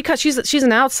like, so she's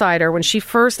an outsider when she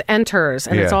first enters,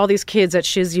 and it's all these kids at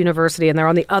Shiz University, and they're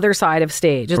on the other side of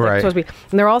stage. It's like supposed to be,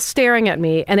 and they're all staring at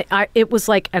me, and it was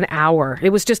like an hour.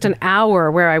 It was just an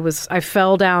hour where I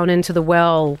fell down into the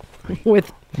well with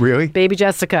baby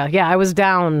Jessica. Yeah, I was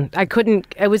down. I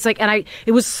couldn't. It was like,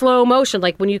 it was slow motion,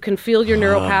 like when you can feel your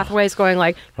neural pathways going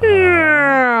like.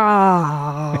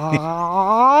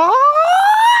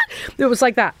 It was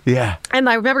like that. Yeah. And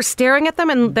I remember staring at them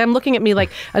and them looking at me like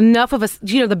enough of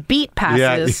the beat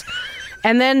passes. Yeah.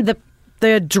 And then the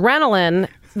adrenaline,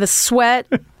 the sweat,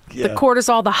 the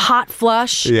cortisol, the hot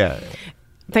flush. Yeah.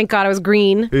 Thank God I was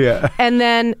green. Yeah. And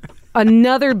then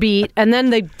another beat. And then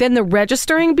the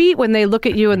registering beat when they look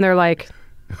at you and they're like,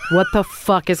 what the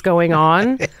fuck is going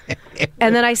on?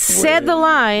 And then I said the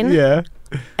line. Yeah.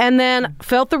 And then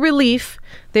felt the relief.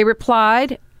 They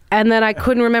replied. And then I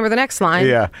couldn't remember the next line.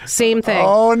 Yeah. Same thing.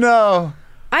 Oh, no.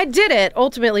 I did it,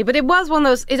 ultimately, but it was one of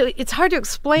those, it's hard to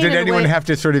explain. Did anyone have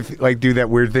to sort of like do that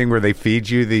weird thing where they feed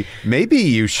you maybe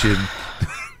you should...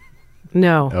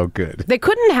 No. Oh, good. They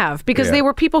couldn't have, because they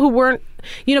were people who weren't,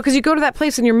 because you go to that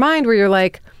place in your mind where you're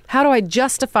like, how do I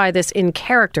justify this in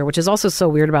character, which is also so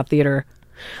weird about theater.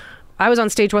 I was on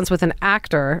stage once with an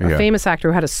actor, a famous actor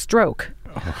who had a stroke.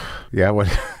 Yeah, what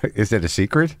is it a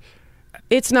secret?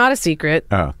 It's not a secret.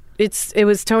 Oh. It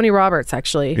was Tony Roberts,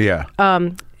 actually. Yeah.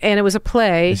 And it was a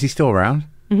play. Is he still around?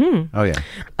 Mm-hmm. Oh,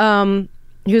 yeah.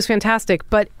 He was fantastic,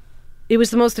 but it was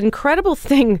the most incredible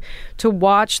thing to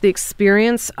watch the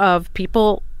experience of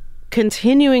people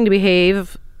continuing to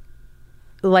behave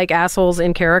like assholes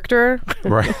in character.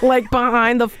 Right. Like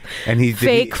behind the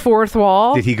fake fourth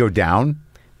wall. Did he go down?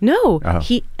 No. Oh.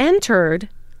 He entered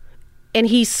and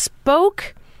he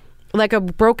spoke... like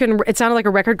it sounded like a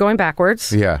record going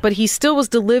backwards. Yeah. But he still was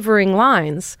delivering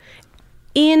lines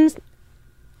in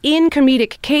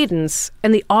comedic cadence,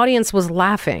 and the audience was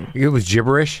laughing. It was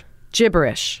gibberish?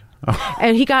 Gibberish.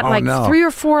 And he got 3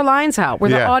 or 4 lines out where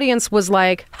the audience was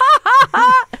like, ha, ha,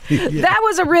 ha. That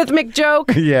was a rhythmic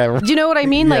joke. Yeah. Do you know what I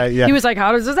mean? He was like,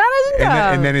 how does that?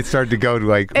 And then it started to go to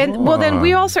like, and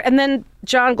then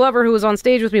John Glover, who was on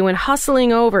stage with me, went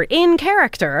hustling over in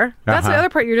character. That's the other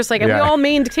part. You're just like, and we all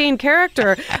maintain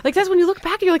character. Like, that's when you look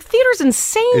back and you're like, theater's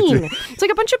insane. It's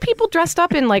like a bunch of people dressed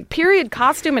up in like period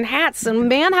costume and hats and a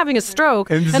man having a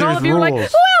stroke. And all of you are like, well,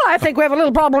 I think we have a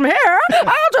little problem here.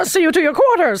 I'll just see you to your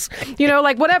quarters. You know,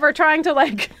 like whatever, trying to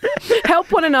like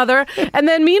help one another. And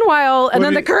then meanwhile,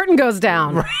 then the curtain goes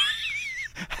down.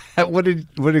 What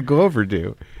did Glover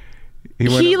do?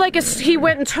 He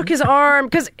went and took his arm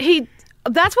because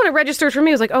that's when it registered for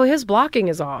me. It was like, oh, his blocking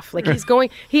is off. Like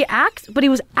but he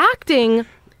was acting.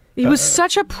 He was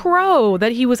such a pro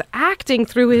that he was acting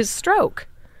through his stroke.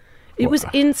 It was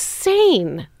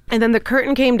insane. And then the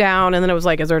curtain came down, and then it was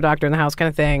like, is there a doctor in the house kind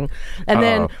of thing? And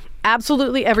then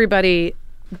absolutely everybody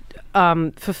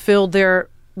fulfilled their,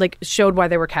 like, showed why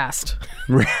they were cast.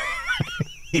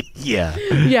 Yeah.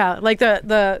 Yeah, like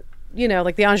the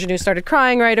like the ingenue started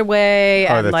crying right away,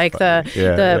 and like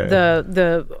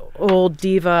the old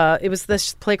diva. It was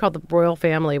this play called The Royal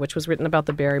Family, which was written about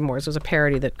the Barrymores. It was a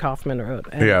parody that Kaufman wrote.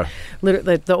 And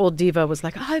literally, the old diva was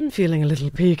like, I'm feeling a little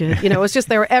peaked. You know, it was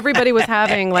just everybody was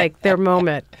having like their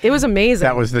moment. It was amazing.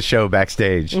 That was the show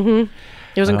backstage. Mm-hmm.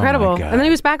 It was incredible. And then he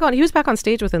was back on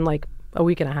stage within like a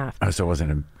week and a half. Oh, so it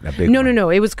wasn't a big one. No.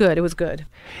 It was good. It was good.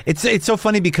 It's so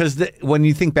funny because when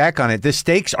you think back on it, the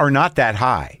stakes are not that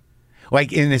high.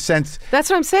 Like, in a sense... That's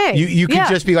what I'm saying. You can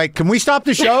just be like, can we stop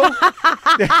the show?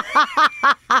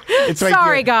 It's like,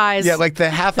 sorry, guys. Yeah, like the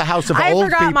half a house of old people. I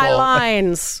forgot my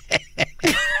lines.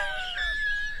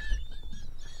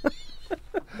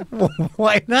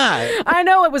 Why not? I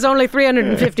know it was only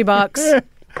 $350.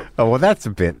 Oh, well, that's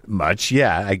a bit much.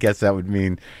 Yeah, I guess that would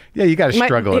mean, you got to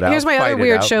struggle it out. Here's my other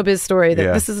weird showbiz story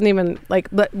that this isn't even like,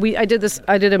 but I did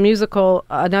another musical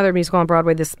on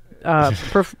Broadway, this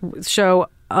show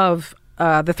of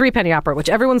the Three Penny Opera, which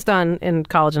everyone's done in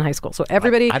college and high school. So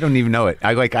everybody... I don't even know it.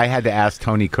 I had to ask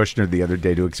Tony Kushner the other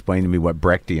day to explain to me what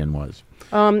Brechtian was.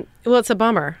 Well, it's a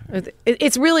bummer.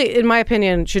 It's really, in my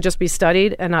opinion, should just be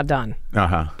studied and not done.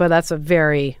 But that's a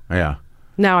very... Yeah.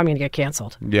 Now I'm going to get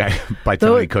canceled. Yeah, by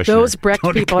Tony Kushner. Those Brecht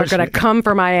people are going to come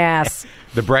for my ass.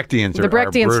 The Brechtians are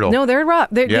brutal. No, they're rough.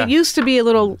 They used to be a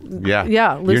little...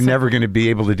 Yeah. You're never going to be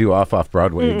able to do off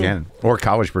Broadway again. Or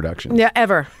college production. Yeah,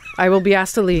 ever. I will be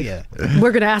asked to leave. Yeah.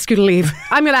 We're going to ask you to leave.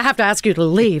 I'm going to have to ask you to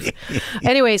leave.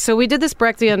 Anyway, so we did this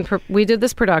production,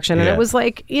 and it was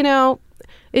like,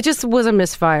 it just was a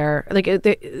misfire. Like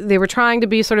they were trying to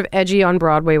be sort of edgy on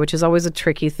Broadway, which is always a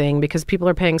tricky thing because people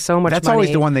are paying so much money. That's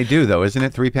always the one they do, though, isn't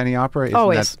it? Three Penny Opera?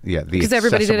 Always. Because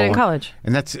everybody did it in college.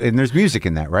 And there's music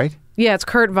in that, right? Yeah, it's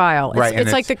Kurt Weill.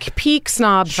 It's like the peak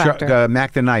snob factor.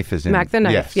 Mac the Knife is in it. Mac the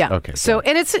Knife, yes. yeah. Okay. So,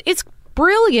 and it's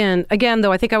brilliant. Again,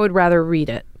 though, I think I would rather read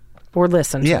it. Or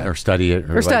listen to it. Or study it.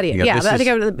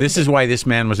 This is why this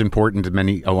man was important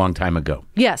a long time ago.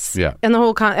 Yes. Yeah. And the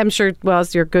whole, I'm sure,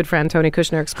 as your good friend Tony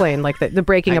Kushner explained, like the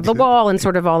breaking of the wall and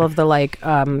sort of all of the like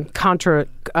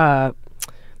the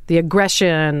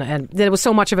aggression, and there was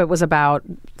so much of it was about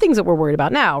things that we're worried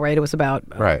about now, right? It was about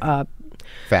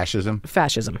fascism.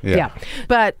 Yeah.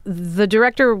 But the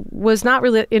director was not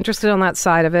really interested on that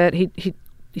side of it. He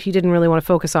didn't really want to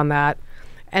focus on that.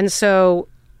 And so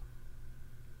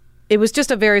it was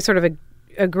just a very sort of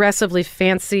aggressively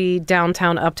fancy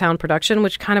downtown, uptown production,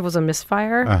 which kind of was a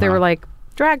misfire. They were like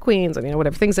drag queens and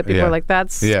whatever, things that people are like,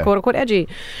 that's quote unquote edgy.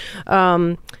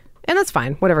 And that's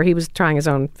fine, whatever. He was trying his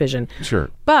own vision. Sure.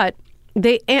 But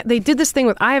they did this thing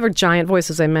with, I have a giant voice,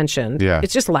 as I mentioned. Yeah.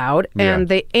 It's just loud. And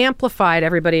they amplified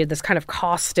everybody in this kind of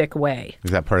caustic way.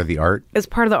 Is that part of the art? It's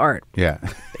part of the art. Yeah.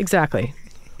 Exactly.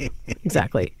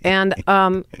 Exactly. And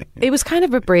it was kind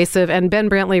of abrasive, and Ben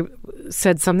Brantley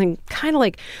said something kind of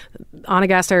like Anna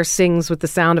Gasteyer sings with the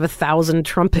sound of 1,000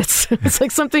 trumpets. It's like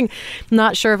something,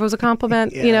 not sure if it was a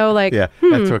compliment,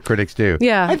 that's what critics do.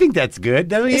 Yeah. I think that's good.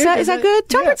 Don't you? Is that good?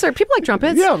 Trumpets are, people like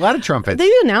trumpets. Yeah, a lot of trumpets. They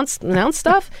do announce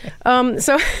stuff.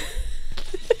 So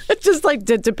just like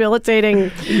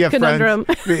debilitating conundrum.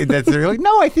 They're like,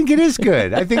 no, I think it is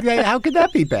good. I think how could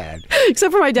that be bad?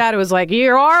 Except for my dad, who was like,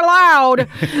 you are loud.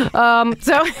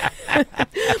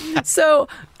 So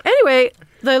anyway,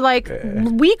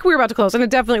 the week we were about to close, and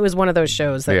it definitely was one of those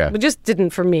shows that just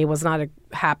didn't, for me, was not a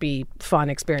happy,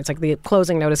 fun experience. Like the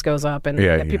closing notice goes up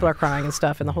and people are crying and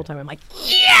stuff, and the whole time I'm like,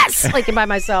 yes, like by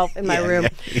myself in my room.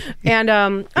 And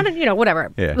I don't,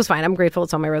 whatever. It was fine. I'm grateful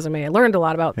it's on my resume. I learned a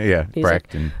lot about music.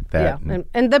 Brecht and that. Yeah,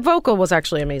 and the vocal was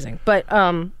actually amazing. But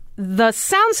the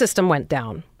sound system went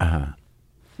down.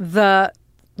 The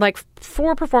like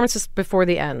 4 performances before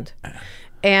the end.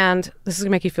 And this is going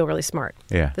to make you feel really smart.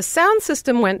 Yeah. The sound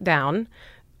system went down,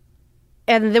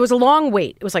 and there was a long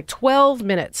wait. It was like 12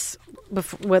 minutes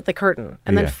with the curtain.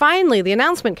 And then finally the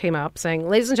announcement came up saying,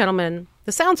 ladies and gentlemen,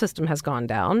 the sound system has gone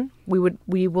down.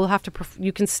 We will have to,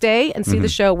 you can stay and see the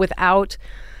show without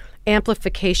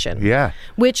amplification. Yeah.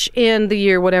 Which in the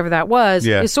year, whatever that was,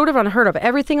 is sort of unheard of.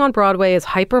 Everything on Broadway is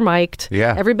hyper mic'd.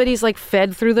 Yeah. Everybody's like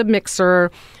fed through the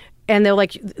mixer. And they're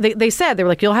like, they said, they were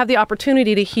like, you'll have the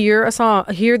opportunity to hear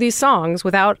these songs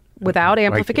without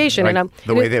amplification. Like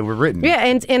the way they were written. Yeah,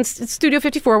 and Studio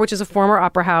 54, which is a former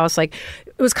opera house, like,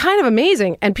 it was kind of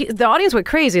amazing. And the audience went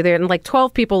crazy. There, and like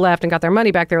 12 people left and got their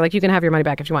money back. They were like, you can have your money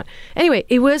back if you want. Anyway,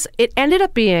 it ended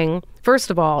up being,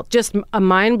 first of all, just a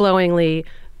mind-blowingly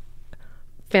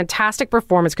fantastic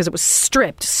performance because it was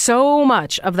stripped so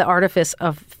much of the artifice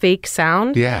of fake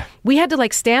sound. Yeah. We had to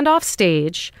like stand off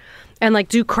stage and like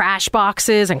do crash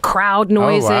boxes and crowd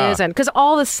noises, and because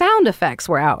all the sound effects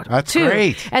were out. That's too.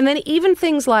 Great. And then even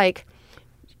things like,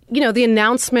 the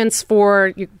announcements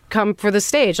for you come for the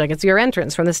stage, like it's your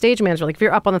entrance from the stage manager. Like if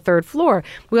you're up on the 3rd floor,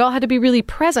 we all had to be really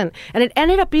present. And it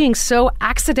ended up being so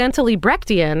accidentally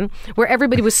Brechtian, where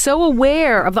everybody was so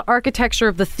aware of the architecture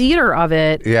of the theater of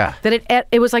it, that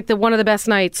it was like one of the best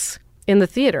nights in the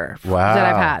theater that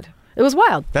I've had. It was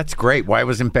wild. That's great. Why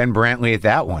wasn't Ben Brantley at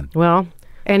that one? Well,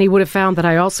 and he would have found that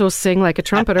I also sing like a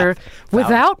trumpeter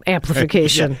without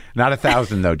amplification. Not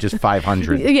 1,000 though, just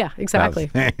 500. Yeah, exactly.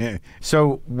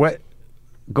 So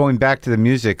going back to the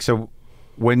music, so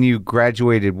when you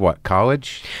graduated,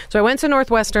 college? So I went to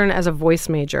Northwestern as a voice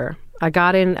major. I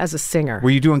got in as a singer. Were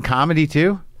you doing comedy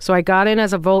too? So I got in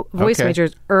as a voice major.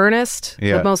 Earnest,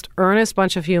 the most earnest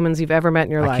bunch of humans you've ever met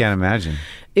in your life. I can't imagine.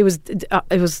 It was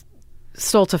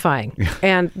stultifying.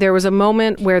 And there was a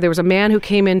moment where there was a man who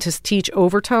came in to teach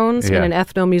overtones in an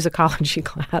ethnomusicology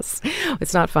class.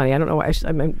 It's not funny. I don't know why.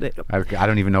 I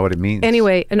don't even know what it means.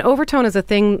 Anyway, an overtone is a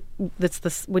thing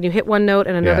that's when you hit one note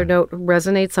and another note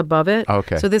resonates above it.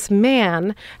 Okay. So this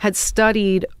man had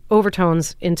studied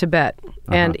overtones in Tibet,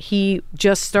 and he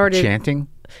just started chanting?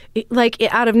 Like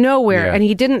out of nowhere, and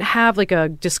he didn't have like a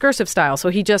discursive style, so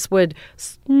he just would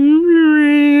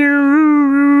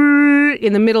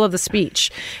in the middle of the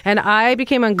speech, and I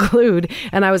became unglued,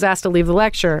 and I was asked to leave the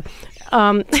lecture.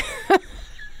 And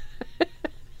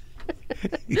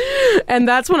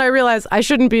that's when I realized I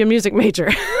shouldn't be a music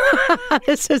major.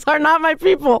 This are not my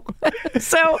people.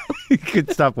 So you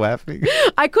could stop laughing.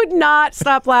 I could not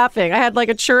stop laughing. I had like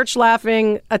a church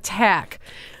laughing attack.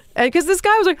 Because this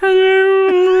guy was like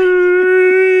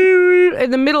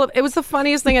in the middle of it was the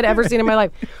funniest thing I'd ever seen in my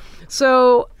life.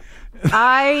 So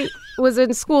I was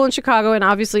in school in Chicago, and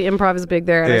obviously improv is big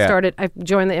there. And I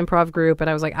joined the improv group, and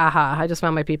I was like, aha, I just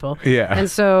found my people. Yeah. And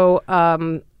so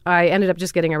I ended up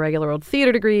just getting a regular old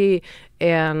theater degree,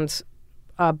 and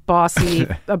a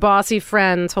bossy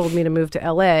friend told me to move to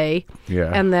LA.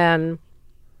 Yeah. And then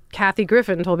Kathy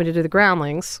Griffin told me to do the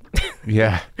Groundlings.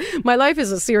 Yeah. My life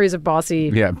is a series of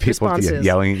bossy responses.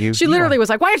 Yelling at you. She literally was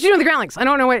like, why aren't you doing the Groundlings? I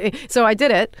don't know what. So I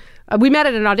did it. We met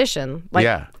at an audition.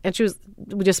 And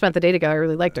we just spent the day together. I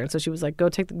really liked her. And so she was like, go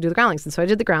do the Groundlings. And so I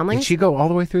did the Groundlings. Did she go all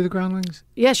the way through the Groundlings?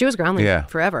 Yeah, she was Groundlings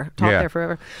forever. Taught there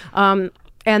forever. And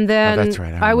then that's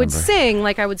right, I would sing,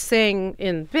 I would sing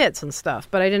in bits and stuff,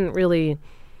 but I didn't really,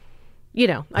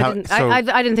 I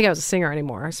didn't think I was a singer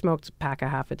anymore. I smoked a pack of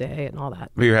half a day and all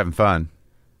that. But you were having fun.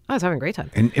 I was having a great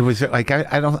time. And it was like,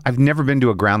 I've never been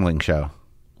to a Groundling show.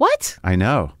 What? I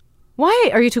know. Why?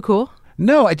 Are you too cool?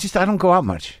 No, I don't go out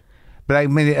much. But I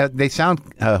mean, they sound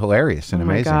hilarious and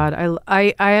amazing. Oh my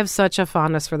God. I have such a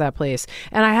fondness for that place.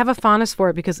 And I have a fondness for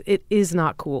it because it is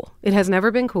not cool. It has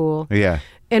never been cool. Yeah.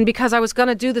 And because I was going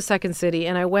to do the Second City,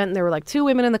 and I went, and there were like 2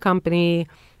 women in the company.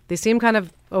 They seemed kind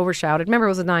of overshadowed. Remember, it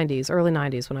was the 90s, early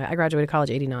 90s when I graduated college,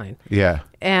 89. Yeah.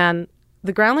 And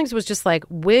the Groundlings was just like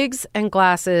wigs and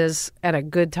glasses and a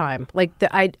good time. Like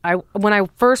when I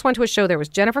first went to a show, there was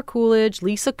Jennifer Coolidge,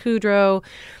 Lisa Kudrow,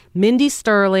 Mindy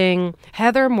Sterling,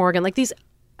 Heather Morgan, like these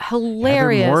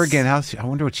hilarious. Heather Morgan, I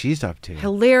wonder what she's up to.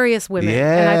 Hilarious women.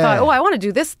 Yeah. And I thought, I want to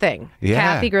do this thing. Yeah.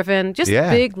 Kathy Griffin, just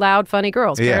big, loud, funny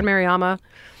girls. Karen Mariama.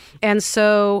 And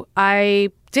so I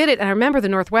did it. And I remember the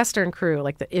Northwestern crew,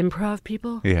 like the improv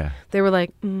people. Yeah. They were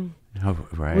like, we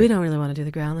don't really want to do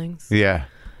the Groundlings. Yeah.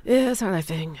 Yeah, that's not my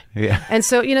thing. Yeah. And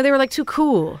so, they were like too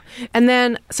cool. And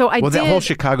then, so I did. Well, that whole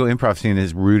Chicago improv scene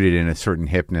is rooted in a certain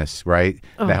hipness, right?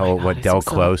 Oh that whole, God, Del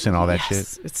Close and all that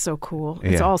shit. It's so cool.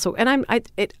 Yeah. It's also, and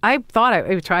I thought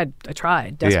I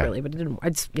tried desperately, but it didn't,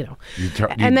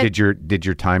 did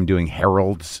your time doing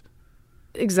heralds?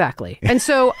 Exactly. And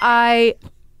so I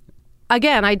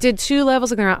again, I did 2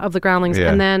 levels of the Groundlings,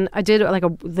 and then I did like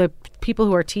the people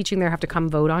who are teaching there have to come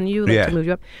vote on you to move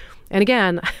you up. And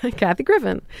again, Kathy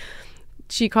Griffin,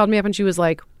 she called me up and she was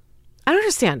like, I don't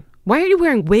understand. Why are you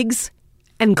wearing wigs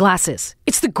and glasses?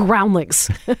 It's the Groundlings.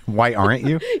 Why aren't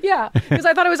you? Yeah, because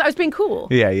I thought I was being cool.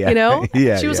 Yeah. You know?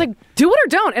 She was yeah. like, do it or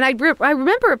don't. And I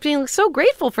remember being so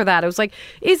grateful for that. I was like,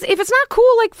 if it's not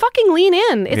cool, like fucking lean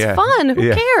in. It's fun.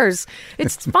 Who cares?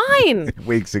 It's fine.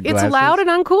 Wigs and glasses. It's loud and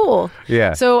uncool.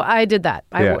 Yeah. So I did that.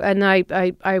 And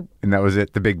that was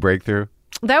it. The big breakthrough.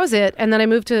 That was it. And then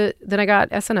then I got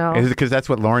SNL. Because that's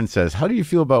what Lauren says. How do you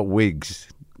feel about wigs?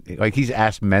 Like, he's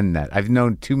asked men that. I've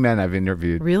known 2 men I've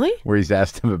interviewed. Really? Where he's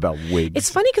asked them about wigs.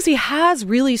 It's funny because he has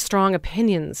really strong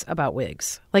opinions about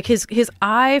wigs. Like, his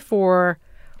eye for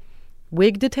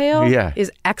wig detail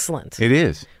is excellent. It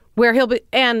is. Where he'll be,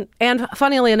 and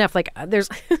funnily enough, like, there's,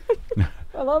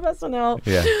 I love SNL.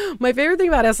 Yeah. My favorite thing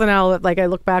about SNL, like, I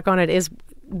look back on it, is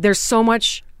there's so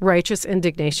much righteous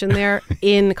indignation there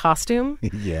in costume.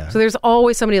 Yeah. So there's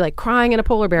always somebody like crying in a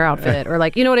polar bear outfit, or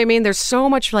like, you know what I mean? There's so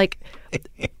much like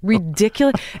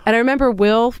ridiculous. And I remember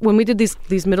Will, when we did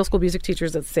these middle school music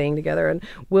teachers that sang together, and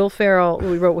Will Ferrell,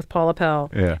 we wrote with Paula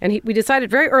Pell. Yeah. And we decided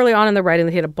very early on in the writing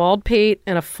that he had a bald pate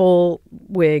and a full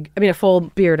a full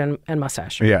beard and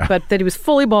mustache. Yeah. But that he was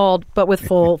fully bald, but with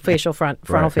full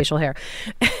frontal facial hair.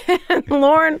 And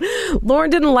Lauren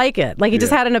didn't like it. Like, he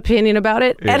just had an opinion about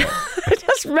it. Yeah. And I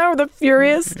just remember the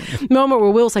furious moment where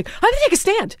Will's like, I'm going to take a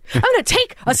stand. I'm going to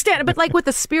take a stand. But like with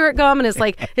the spirit gum, and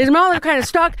his mouth kind of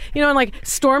stuck, you know, and like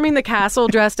storming the castle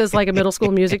dressed as like a middle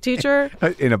school music teacher.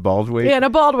 In a bald wig? Yeah, in a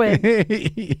bald wig.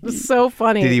 It was so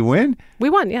funny. Did he win? We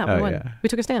won, yeah. We won. Yeah. We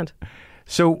took a stand.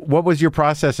 So what was your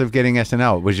process of getting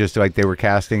SNL? It was just like they were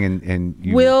casting and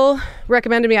you... Will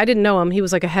recommended me. I didn't know him. He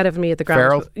was like ahead of me at the ground.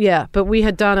 Ferrell? Yeah, but we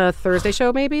had done a Thursday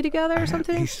show maybe together or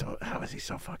something. How is he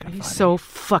so fucking funny? He's so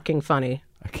fucking funny.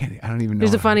 I don't even know.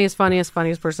 He's the funniest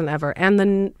person ever.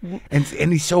 And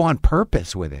he's so on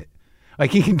purpose with it.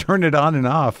 Like, he can turn it on and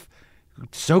off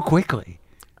so quickly.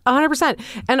 100%.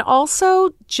 And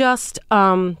also just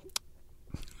a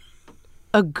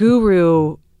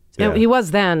guru. Yeah. He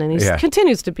was then, and he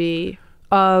continues to be,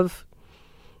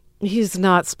 he's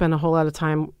not spent a whole lot of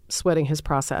time sweating his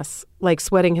process, like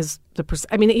sweating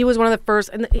I mean, he was one of the first,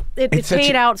 and it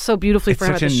paid out so beautifully for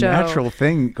him at the show. It's such a natural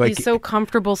thing. Like, he's so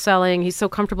comfortable selling. He's so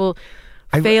comfortable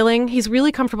failing. He's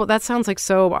really comfortable. That sounds like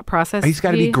so process. He's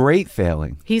got to be great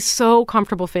failing. He's so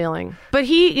comfortable failing. But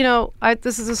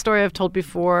this is a story I've told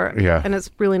before, and it's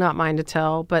really not mine to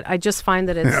tell, but I just find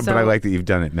that it's But I like that you've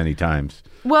done it many times.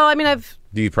 Well, I mean,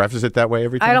 Do you preface it that way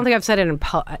every time? I don't think I've said it in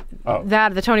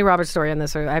the Tony Roberts story on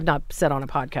this, or I've not said on a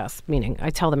podcast, meaning I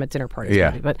tell them at dinner parties.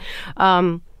 Yeah. Maybe, but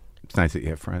it's nice that you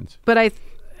have friends. But I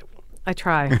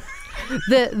try.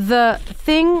 the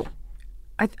thing,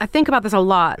 I think about this a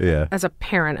lot as a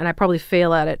parent, and I probably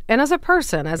fail at it. And as a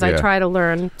person, as I try to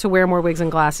learn to wear more wigs and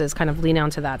glasses, kind of lean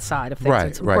onto that side of things. Right,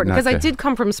 it's important. Right. Because I did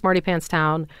come from Smarty Pants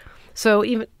Town. So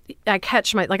even I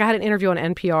catch I had an interview on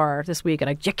NPR this week, and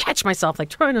I catch myself like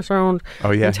trying to sound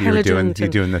intelligent. You're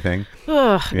doing the thing.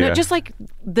 No, just like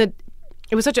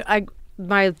it was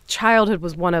my childhood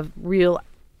was one of real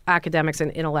academics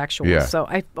and intellectuals. Yeah. So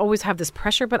I always have this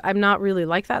pressure, but I'm not really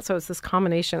like that. So it's this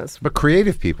combination. But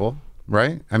creative people,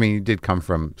 right? I mean, you did come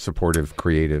from supportive,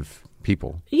 creative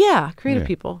people. Yeah, creative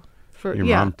people. Your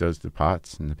mom does the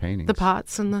pots and the paintings. The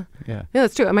pots and the... Yeah. Yeah,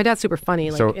 that's true. And my dad's super funny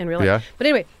in real life. Yeah. But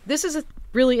anyway, this is a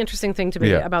really interesting thing to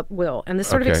me about Will. And this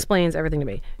sort of explains everything to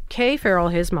me. Kay Farrell,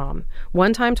 his mom,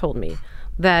 one time told me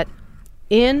that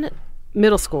in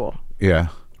middle school... Yeah.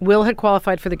 Will had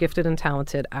qualified for the Gifted and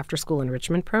Talented after-school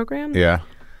enrichment program. Yeah.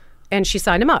 And she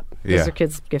signed him up. Because their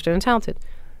kid's gifted and talented.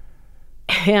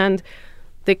 And...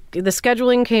 The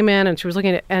scheduling came in, and she was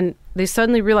looking at it, and they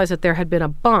suddenly realized that there had been a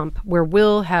bump where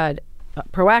Will had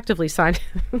proactively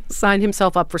signed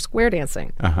himself up for square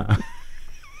dancing. Uh-huh.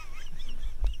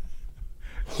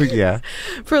 Yeah.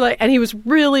 And he was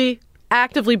really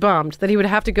actively bummed that he would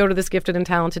have to go to this Gifted and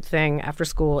Talented thing after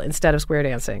school instead of square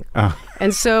dancing.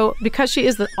 And so, because she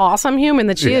is the awesome human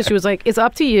that she is, she was like, it's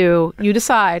up to you. You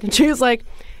decide. And she was like,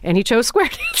 and he chose square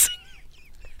dancing.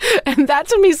 And that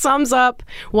to me sums up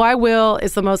why Will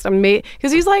is the most amazing.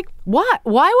 Because he's like, what?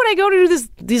 Why would I go to do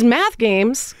these math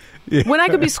games when I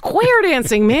could be square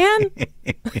dancing, man?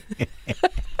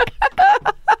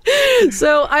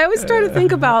 So I always try to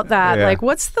think about that. Like,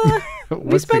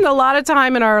 we spend a lot of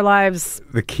time in our lives.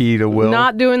 The key to Will.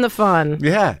 Not doing the fun.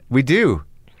 Yeah, we do.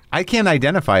 I can't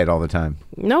identify it all the time.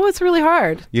 No, it's really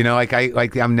hard. You know,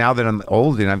 I'm now that I'm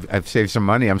old and I've saved some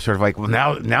money, I'm sort of like, well,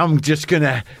 now I'm just going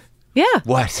to... Yeah.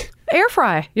 What? Air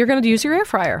fry. You're going to use your air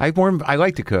fryer. I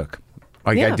like to cook.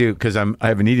 Like I do, because I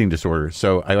have an eating disorder,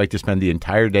 so I like to spend the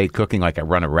entire day cooking like I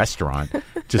run a restaurant.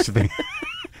 just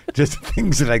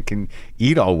things that I can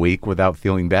eat all week without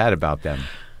feeling bad about them.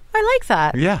 I like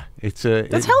that. Yeah,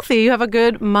 that's healthy. You have a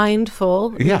good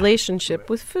mindful relationship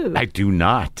with food. I do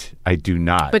not.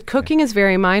 But cooking is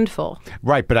very mindful.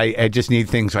 Right, but I just need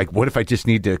things like, what if I just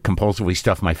need to compulsively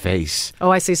stuff my face?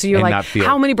 Oh, I see. So you're like,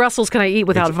 how many Brussels can I eat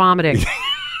without vomiting?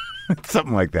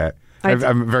 Something like that.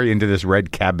 I'm very into this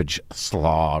red cabbage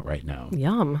slaw right now.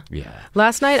 Yum. Yeah.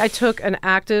 Last night I took an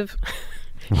active,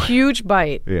 huge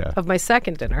bite of my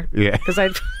second dinner. Yeah. Because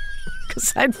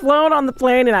I'd flown on the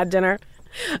plane and had dinner.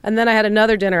 And then I had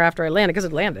another dinner after I landed, because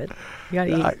it landed. You got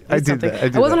to eat something. I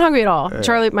wasn't hungry at all.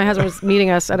 Charlie, my husband, was meeting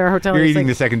us at our hotel. You're eating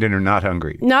the second dinner not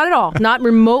hungry. Not at all. Not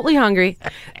remotely hungry.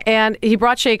 And he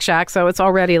brought Shake Shack, so it's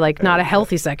already like not a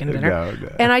healthy second dinner. No.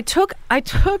 And I turned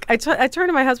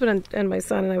to my husband and my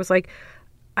son, and I was like,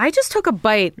 I just took a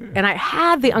bite, and I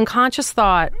had the unconscious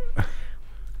thought,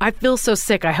 I feel so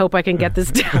sick. I hope I can get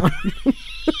this down.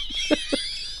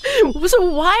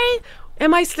 So why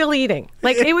am I still eating?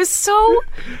 Like, it was so,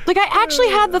 like, I actually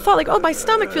had the thought, like, oh, my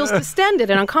stomach feels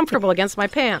distended and uncomfortable against my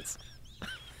pants.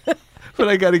 But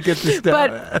I got to get this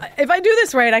down. But if I do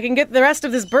this right, I can get the rest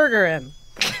of this burger in.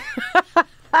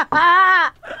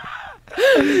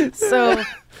 So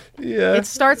it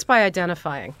starts by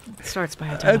identifying.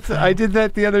 I did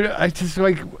that the other,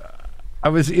 I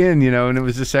was in, and it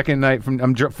was the second night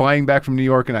I'm flying back from New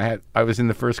York, and I was in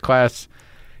the first class,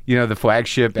 the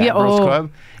flagship Admirals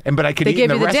Club. But I could eat in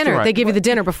the restaurant. Dinner. They gave you the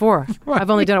dinner before.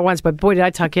 I've only done it once, but boy, did I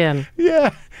tuck in.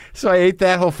 Yeah. So I ate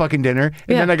that whole fucking dinner,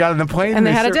 and then I got on the plane. And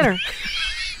they had a dinner.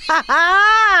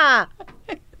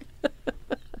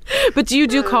 But do you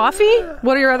do coffee?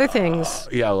 What are your other things?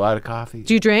 Yeah, a lot of coffee.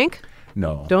 Do you drink?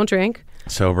 No. Don't drink?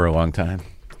 Sober a long time.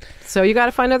 So you got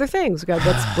to find other things.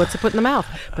 What's to put in the mouth?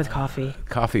 But coffee.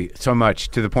 Coffee, so much,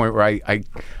 to the point where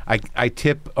I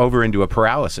tip over into a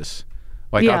paralysis.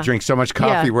 Like, I'll drink so much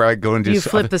coffee where I go into you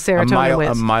flip the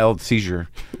serotonin a mild seizure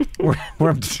where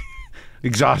I'm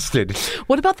exhausted.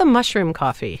 What about the mushroom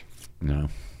coffee? No.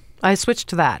 I switched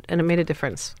to that, and it made a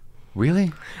difference.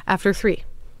 Really? After 3.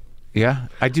 Yeah?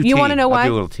 I do tea. You want to know why? I'll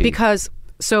do a little tea. Because,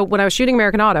 so when I was shooting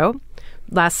American Auto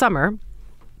last summer,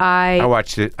 I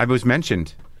watched it. I was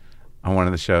mentioned on one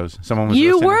of the shows. Someone was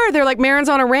You listening. were. They're like, Marin's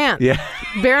on a rant. Yeah.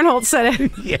 Barinholtz said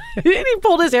it. Yeah. And he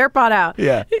pulled his AirPod out.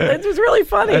 Yeah. It was really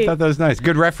funny. I thought that was nice.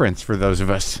 Good reference for those of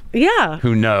us. Yeah.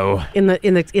 Who know. In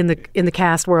the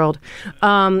cast world.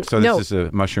 So this is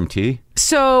a mushroom tea?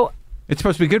 So it's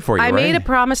supposed to be good for you, I right? made a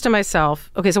promise to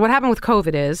myself. Okay, so what happened with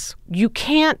COVID is you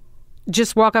can't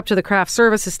just walk up to the craft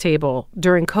services table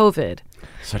during COVID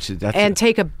and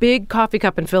take a big coffee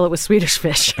cup and fill it with Swedish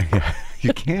fish. Yeah,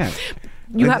 you can't.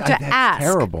 You have to ask.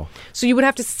 Terrible. So you would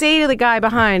have to say to the guy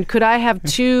behind, could I have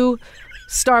 2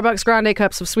 Starbucks Grande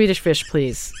cups of Swedish fish,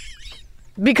 please?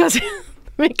 Because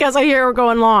I hear we're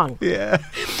going long. Yeah.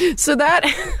 So that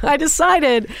I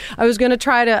decided I was going to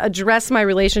try to address my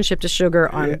relationship to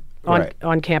sugar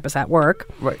on campus at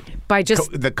work. Right. By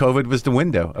just the COVID was the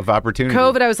window of opportunity.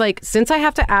 COVID, I was like, since I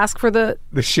have to ask for the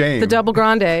shame, the double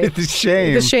grande,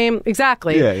 the shame,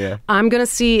 exactly. Yeah. I'm going to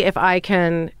see if I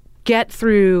can get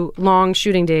through long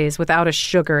shooting days without a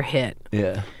sugar hit.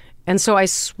 Yeah. And so I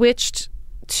switched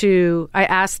to, I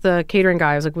asked the catering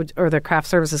guy, I was like, or the craft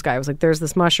services guy, I was like, there's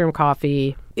this mushroom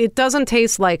coffee. It doesn't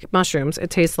taste like mushrooms. It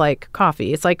tastes like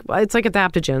coffee. It's like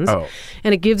adaptogens. Oh.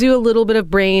 And it gives you a little bit of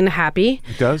brain happy.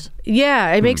 It does?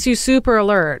 Yeah. It makes you super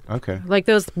alert. Okay. Like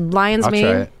those lion's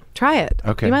mane. Try it.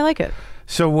 Okay. You might like it.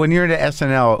 So when you're into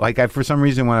SNL, like for some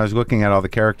reason when I was looking at all the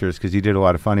characters, because you did a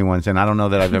lot of funny ones, and I don't know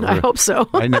that I've ever... I hope so.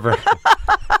 I never...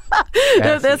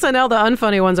 The SNL, the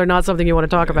unfunny ones are not something you want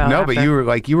to talk about. No, but you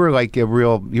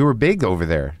were big over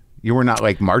there. You were not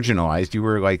like marginalized. You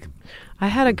were like... I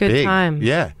had a good time.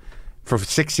 Yeah. For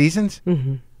 6 seasons?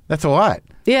 Mm-hmm. That's a lot.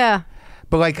 Yeah.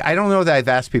 But like, I don't know that I've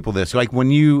asked people this. Like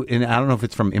when and I don't know if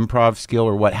it's from improv skill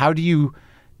or what, how do you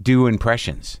do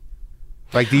impressions?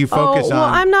 Like, do you focus on... Well,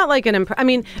 I'm not like an... I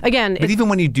mean, again... But even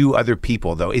when you do other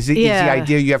people, though, is the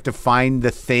idea you have to find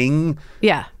the thing?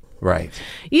 Yeah. Right.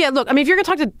 Yeah, look, I mean, if you're going to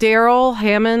talk to Daryl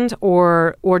Hammond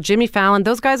or Jimmy Fallon,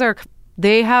 those guys are...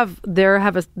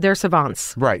 They're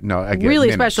savants. Right. No, I get really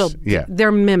mimics. special. Yeah.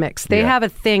 They're mimics. They have a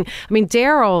thing. I mean,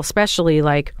 Daryl especially,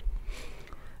 like...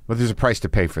 Well, there's a price to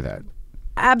pay for that.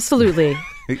 Absolutely.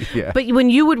 Yeah. But when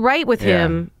you would write with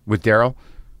him... With Daryl?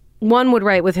 One would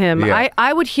write with him. Yeah.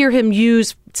 I would hear him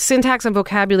use syntax and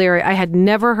vocabulary I had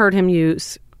never heard him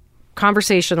use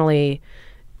conversationally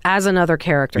as another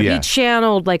character. Yeah. He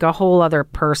channeled like a whole other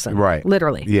person. Right.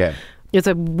 Literally. Yeah. It's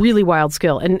a really wild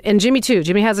skill. And Jimmy too.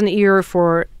 Jimmy has an ear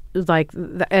for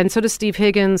and so does Steve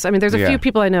Higgins. I mean, there's a few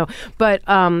people I know, but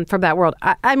from that world.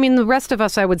 I mean, the rest of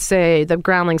us, I would say, the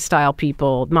Groundlings style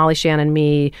people, Molly, Shannon,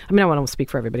 me. I mean, I want to speak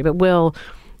for everybody, but Will,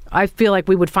 I feel like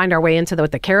we would find our way into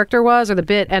what the character was or the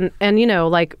bit, and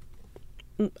like.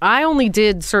 I only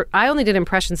did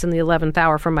impressions in the 11th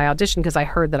hour from my audition because I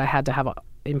heard that I had to have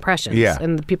impressions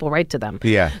and the people write to them.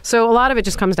 Yeah. So a lot of it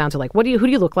just comes down to like, who do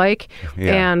you look like?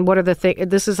 Yeah. And what are the things?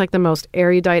 This is like the most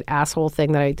erudite asshole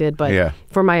thing that I did. But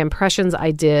for my impressions, I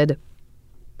did,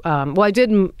 I did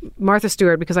Martha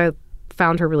Stewart because I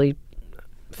found her really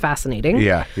fascinating.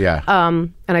 Yeah. Yeah.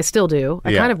 And I still do.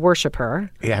 I kind of worship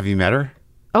her. Yeah. Have you met her?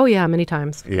 Oh yeah. Many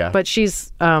times. Yeah. But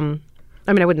she's, I mean,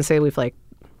 I wouldn't say we've like,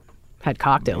 had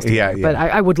cocktails together, but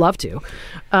I would love to.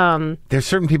 There's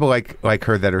certain people like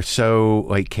her that are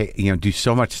so do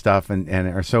so much stuff and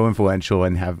are so influential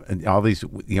and have all these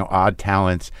odd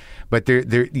talents, but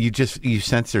you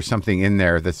sense there's something in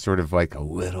there that's sort of like a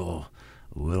little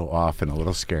off and a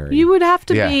little scary. You would have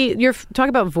to be. You're talking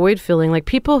about void filling, like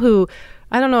people who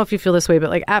I don't know if you feel this way, but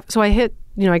like so I hit.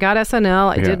 I got SNL.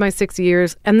 I did my 6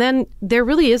 years, and then there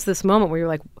really is this moment where you're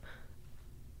like,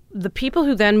 the people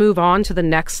who then move on to the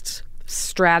next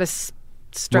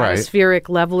stratospheric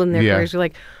level in their careers. You're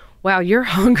like, wow, you're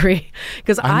hungry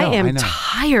because I am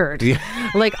tired.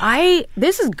 Yeah. Like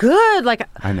this is good. Like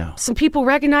I know some people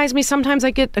recognize me. Sometimes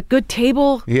I get a good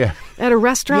table at a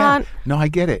restaurant. Yeah. No, I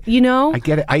get it. I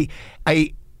get it.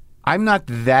 I'm not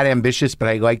that ambitious, but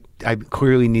I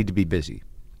clearly need to be busy.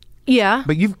 Yeah.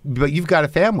 But you've got a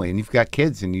family and you've got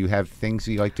kids and you have things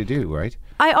you like to do, right?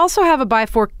 I also have a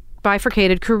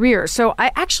bifurcated career. So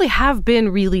I actually have been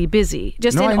really busy.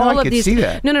 Just in all of these. See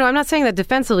that. No, I'm not saying that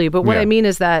defensively, but what I mean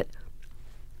is that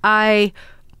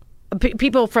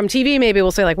people from TV maybe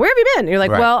will say like, where have you been? And you're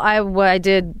like, well, I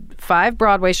did 5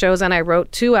 Broadway shows and I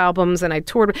wrote 2 albums and I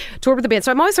toured with the band.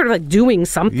 So I'm always sort of like doing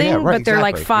something, but they're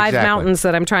like 5 mountains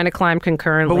that I'm trying to climb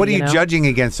concurrently. But what are you judging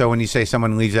against though when you say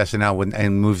someone leaves SNL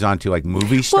and moves on to like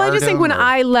movie stardom? Well, I just think when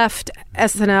I left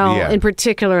SNL in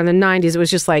particular in the 90s, it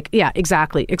was just like,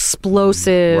 exactly.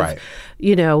 Explosive,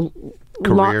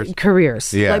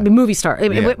 careers. Yeah. Like movie star.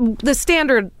 The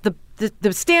standard,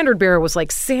 the standard bearer was like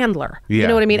Sandler. You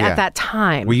know what I mean? At that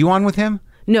time. Were you on with him?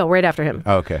 No, right after him.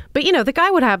 Oh, okay. But the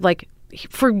guy would have like,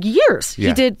 for years,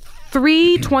 he did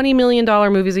 3 $20 million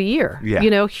movies a year.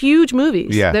 Yeah. Huge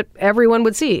movies that everyone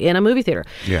would see in a movie theater.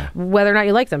 Yeah. Whether or not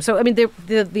you like them. So, I mean, the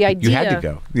idea. You had to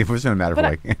go. It wasn't a matter of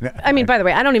like. I mean, by the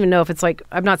way, I don't even know if it's like,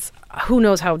 who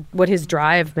knows what his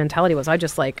drive mentality was. I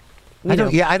just like. I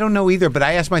don't know either, but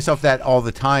I ask myself that all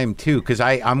the time too, because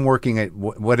I'm working at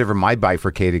whatever my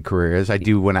bifurcated career is. I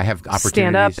do when I have opportunities,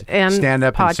 stand up and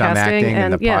some acting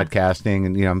and the podcasting,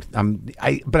 and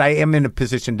but I am in a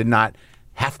position to not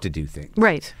have to do things,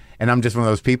 right? And I'm just one of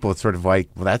those people. It's sort of like,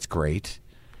 well, that's great,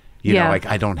 like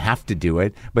I don't have to do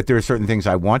it, but there are certain things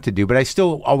I want to do. But I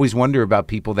still always wonder about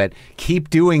people that keep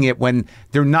doing it when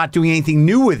they're not doing anything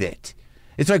new with it.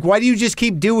 It's like, why do you just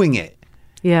keep doing it?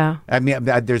 Yeah. I mean,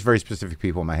 there's very specific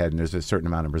people in my head, and there's a certain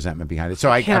amount of resentment behind it.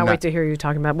 So I cannot wait to hear you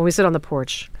talking about when we sit on the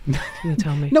porch. You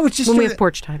tell me. No, it's just when we have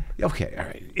porch time. Okay, all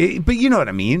right. But you know what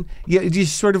I mean. You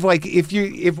sort of like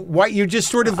you're just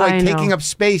sort of like taking up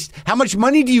space. How much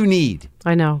money do you need?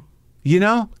 I know. You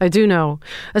know? I do know,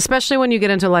 especially when you get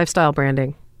into lifestyle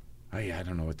branding. Oh yeah, I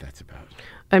don't know what that's about.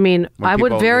 I mean, I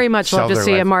would very much love to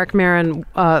see a Marc Maron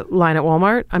line at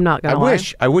Walmart. I'm not going to lie.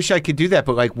 I wish I could do that,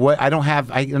 but like, what? I'm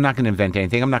not going to invent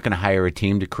anything. I'm not going to hire a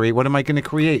team to create. What am I going to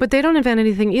create? But they don't invent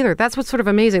anything either. That's what's sort of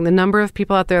amazing. The number of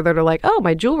people out there that are like, oh,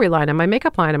 my jewelry line and my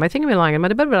makeup line and my thingamay line and my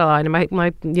blah, blah, blah line and my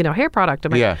hair product.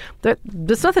 And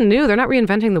there's nothing new. They're not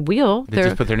reinventing the wheel. They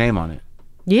just put their name on it.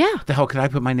 Yeah. What the hell could I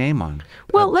put my name on?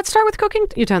 Well, let's start with cooking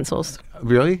utensils.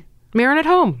 Really? Marin at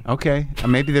home. Okay.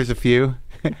 Maybe there's a few.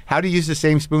 How to use the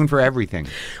same spoon for everything.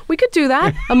 We could do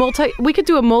that. We could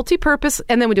do a multi-purpose,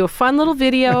 and then we do a fun little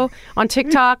video on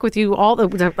TikTok with you all. I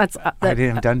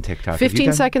haven't done TikTok.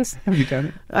 15 seconds. Have you done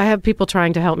it? I have people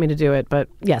trying to help me to do it, but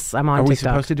yes, I'm on TikTok. Are we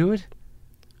supposed to do it?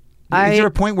 Is there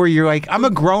a point where you're like, I'm a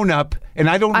grown-up, and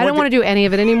I don't want to do any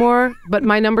of it anymore, but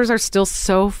my numbers are still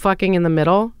so fucking in the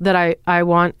middle that I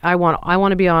want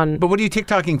to be on. But what are you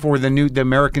TikToking for? The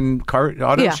American car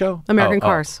auto show? American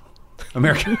Cars.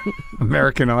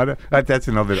 American Auto. That's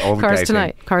another old Cars guy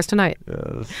Tonight. thing. Cars Tonight.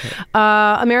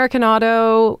 American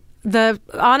Auto.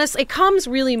 It comes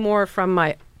really more from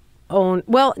my own.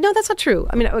 Well, no, that's not true.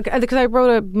 I mean, because I wrote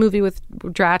a movie with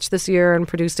Dratch this year and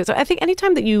produced it. So I think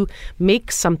anytime that you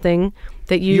make something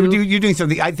that you're doing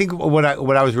something. I think what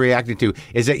I was reacting to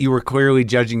is that you were clearly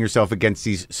judging yourself against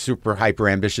these super hyper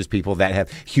ambitious people that have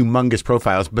humongous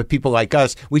profiles. But people like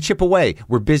us, we chip away.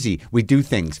 We're busy. We do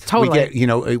things. Totally. We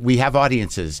get, we have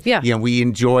audiences. Yeah. We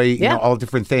enjoy all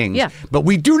different things. Yeah. But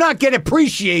we do not get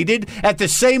appreciated at the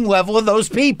same level of those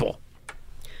people.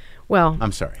 Well,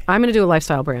 I'm sorry. I'm going to do a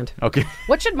lifestyle brand. Okay.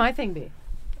 What should my thing be?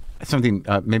 Something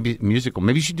maybe musical.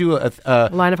 Maybe you should do a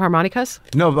line of harmonicas.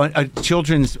 No, but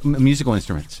children's musical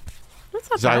instruments. That's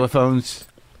not xylophones. Bad.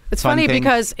 It's funny things.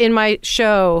 because in my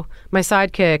show, my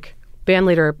sidekick band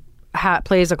leader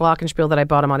plays a glockenspiel that I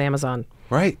bought him on Amazon.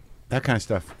 Right, that kind of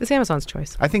stuff. It's Amazon's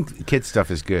choice. I think kids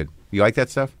stuff is good. You like that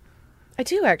stuff? I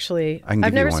do actually.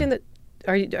 I've never seen that.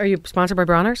 Are you sponsored by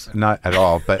Bronner's? Not at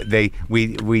all, but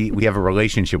we have a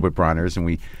relationship with Bronner's, and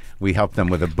we helped them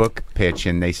with a book pitch,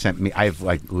 and they sent me. I have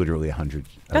like literally 100.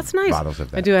 That's nice. Bottles of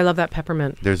that. I do. I love that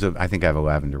peppermint. I think I have a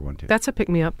lavender one too. That's a pick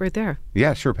me up right there.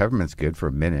 Yeah, sure. Peppermint's good for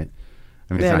a minute.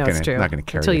 I mean, it's not going to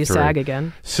carry until you through. sag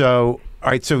again. So,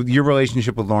 all right. So your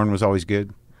relationship with Lauren was always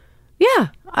good. Yeah,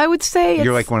 I would say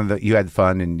you're like one of the. You had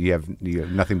fun, and you have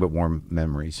nothing but warm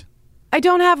memories. I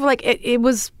don't have like it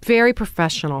was very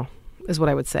professional, is what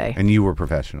I would say. And you were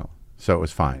professional, so it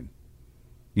was fine.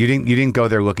 You didn't go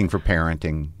there looking for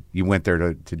parenting. You went there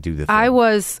to do the thing. I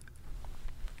was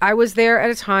there at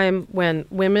a time when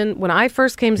I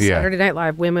first came to Saturday Night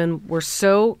Live, women were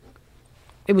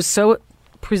it was so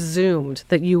presumed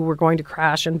that you were going to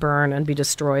crash and burn and be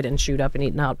destroyed and shoot up and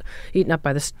eaten up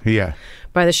by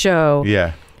the show.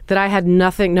 Yeah. That I had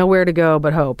nowhere to go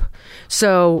but hope.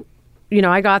 So,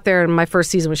 I got there and my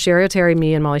first season was Sherry O'Terry,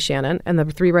 me, and Molly Shannon, and the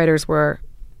three writers were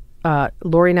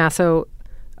Lori Nasso,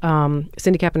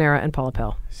 Cindy Caponera, and Paula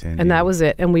Pell. And that was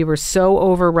it. And we were so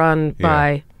overrun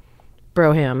by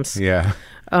brohams. Yeah.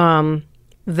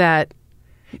 That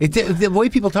the way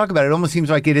people talk about it almost seems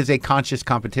like it is a conscious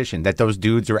competition that those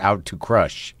dudes are out to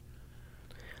crush.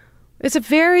 It's a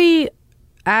very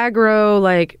aggro,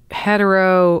 like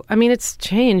hetero. I mean, it's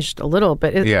changed a little,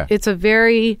 but it's a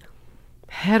very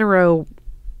hetero,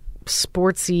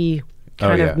 sportsy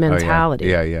kind of mentality.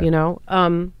 Yeah.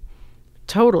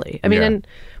 Totally. I mean, and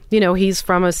he's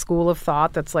from a school of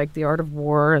thought that's like the art of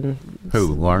war. And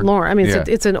who, Lauren? I mean,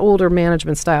 it's an older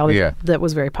management style that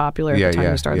was very popular at the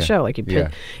time we started the show. Like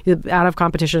out of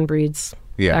competition breeds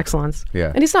excellence.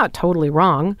 Yeah. And he's not totally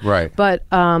wrong. Right. But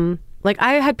like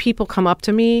I had people come up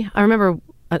to me. I remember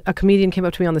a comedian came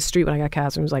up to me on the street when I got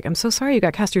cast and was like, "I'm so sorry you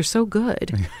got cast. You're so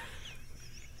good."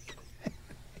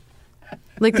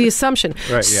 Like the assumption.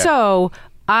 Right, yeah. So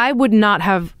I would not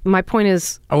have. My point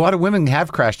is, a lot of women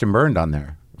have crashed and burned on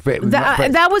there.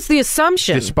 That was the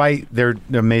assumption. Despite their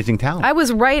amazing talent. I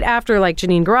was right after like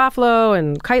Janine Garofalo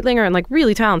and Keitlinger and like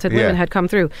really talented women had come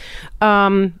through.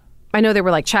 I know there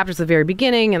were like chapters at the very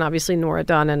beginning, and obviously Nora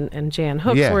Dunn and Jan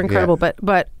Hooks were incredible,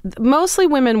 but mostly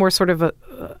women were sort of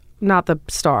not the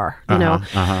star, you know?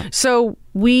 So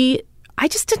I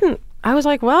just didn't, I was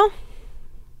like, well,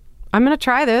 I'm going to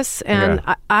try this, and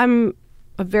I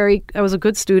was a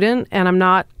good student, and I'm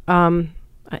not,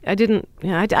 I don't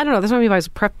know. That's why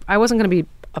I wasn't going to be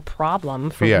a problem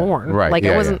for Lauren. Right. Like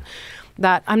I wasn't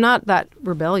that. I'm not that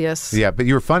rebellious. Yeah, but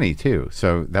you were funny too,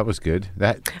 so that was good.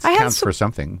 That counts for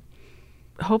something.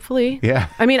 Hopefully. Yeah.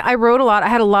 I mean, I wrote a lot. I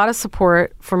had a lot of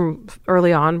support from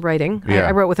early on writing. Yeah.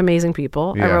 I wrote with amazing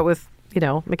people. Yeah. I wrote with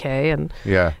McKay and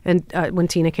when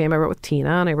Tina came, I wrote with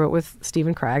Tina, and I wrote with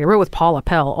Stephen Cragg. I wrote with Paula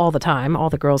Pell all the time. All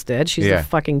the girls did. She's a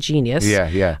fucking genius.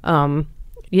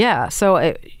 Yeah.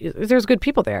 So there's good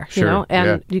people there,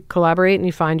 and you collaborate and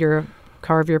you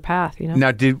carve your path,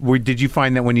 Now, did you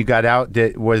find that when you got out,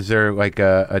 was there like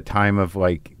a time of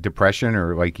like depression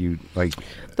or like you like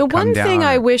the one thing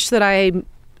I wish that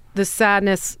the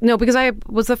sadness, no, because I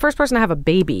was the first person to have a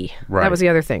baby. Right. That was the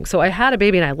other thing. So I had a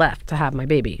baby and I left to have my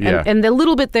baby. Yeah. And the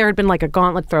little bit there had been like a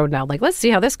gauntlet thrown out. Like, let's see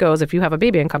how this goes if you have a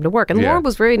baby and come to work. And Lauren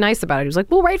was very nice about it. He was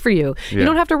like, we'll write for you. Yeah. You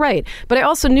don't have to write. But I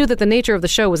also knew that the nature of the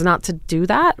show was not to do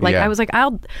that. Like, I was like,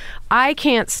 I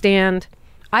can't stand...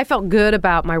 I felt good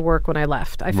about my work when I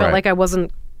left. I felt like I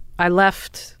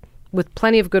left with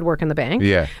plenty of good work in the bank.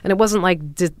 Yeah. And it wasn't like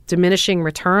diminishing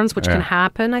returns, which can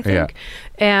happen, I think.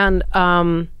 Yeah. And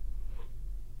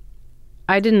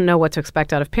I didn't know what to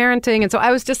expect out of parenting. And so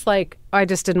I was just like, I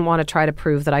just didn't want to try to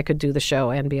prove that I could do the show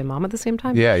and be a mom at the same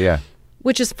time. Yeah.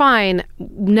 Which is fine.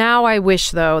 Now I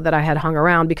wish, though, that I had hung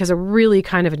around, because a really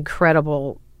kind of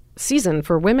incredible season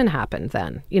for women happened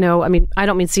then. I mean, I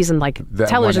don't mean season like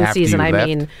television season. I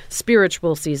mean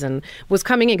spiritual season was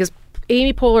coming in, because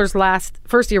Amy Poehler's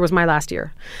first year was my last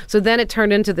year. So then it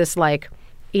turned into this like,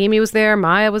 Amy was there,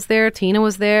 Maya was there, Tina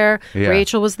was there,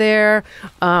 Rachel was there,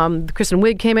 Kristen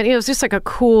Wiig came in. It was just like a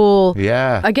cool,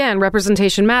 again,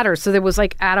 representation matters. So there was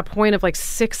like at a point of like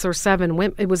 6 or 7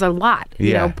 women. It was a lot,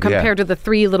 you know, compared to the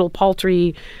 3 little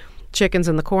paltry chickens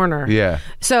in the corner. Yeah.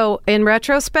 So in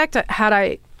retrospect,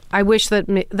 I wish that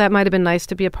might have been nice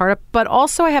to be a part of. But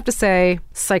also I have to say,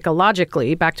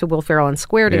 psychologically, back to Will Ferrell and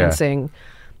square dancing,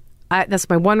 that's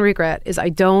my one regret, is I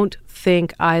don't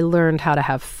think I learned how to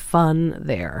have fun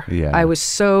there. Yeah. I was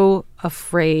so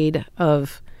afraid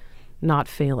of not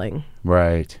failing.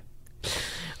 Right.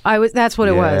 That's what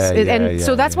it was.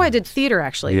 So that's why I did theater,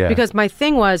 actually. Because my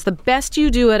thing was, the best you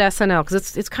do at SNL,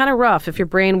 because it's kind of rough if your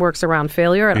brain works around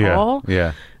failure at all.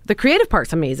 Yeah. The creative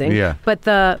part's amazing. Yeah. But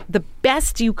the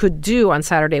best you could do on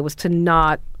Saturday was to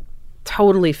not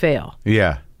totally fail.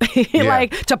 Yeah.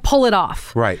 Like to pull it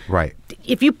off. Right.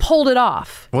 If you pulled it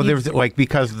off. Well, there's like,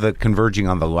 because of the converging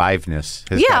on the liveness.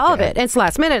 All of it. It's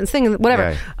last minute and thing,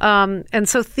 whatever. Yeah. And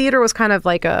so theater was kind of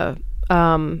like a,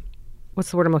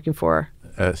 what's the word I'm looking for?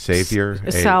 A savior,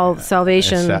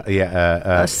 salvation,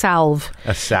 a salve.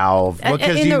 Well,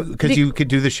 because you could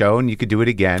do the show and you could do it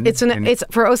again. It's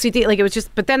for OCD. Like it was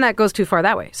just, but then that goes too far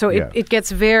that way. So it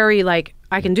gets very like,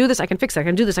 I can do this, I can fix it, I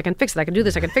can do this, I can fix it, I can do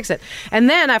this, I can fix it. And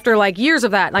then after like years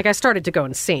of that, like I started to go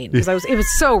insane because it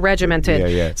was so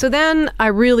regimented. So then I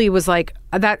really was like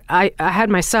that. I had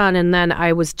my son, and then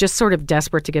I was just sort of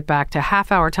desperate to get back to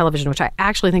half-hour television, which I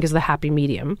actually think is the happy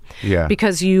medium. Yeah.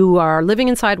 Because you are living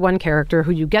inside one character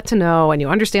who you get to know and you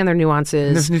understand their nuances.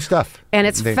 And there's new stuff. And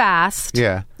it's fast.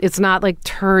 Yeah. It's not like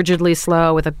turgidly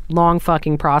slow with a long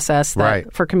fucking process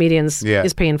that for comedians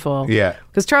is painful. Yeah.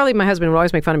 Because Charlie, my husband, would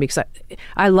always make fun of me because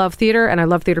I love theater and I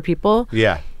love theater people.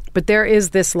 Yeah. But there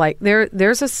is this like,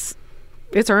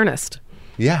 it's earnest.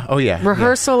 Yeah. Oh, yeah.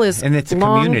 Rehearsal is and it's a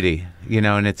long, community, you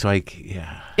know, and it's like,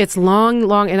 it's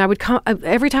long, and I would come,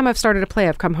 every time I've started a play,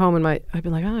 I've come home and I've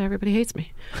been like, oh, everybody hates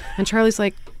me. And Charlie's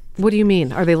like, what do you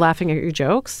mean? Are they laughing at your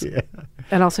jokes? Yeah.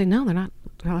 And I'll say, no, they're not.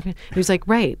 And he's like,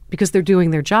 right, because they're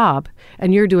doing their job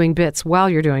and you're doing bits while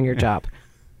you're doing your job.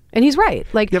 And he's right.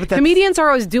 Like, comedians are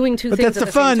always doing two things at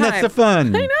the same time. That's the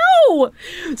fun. I know.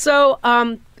 So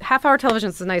half-hour television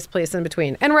is a nice place in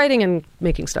between. And writing and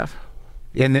making stuff.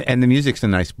 And the music's a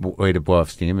nice way to blow off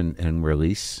steam and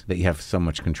release that you have so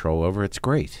much control over. It's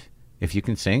great. If you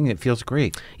can sing, it feels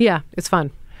great. Yeah, it's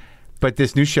fun. But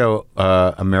this new show,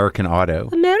 American Auto.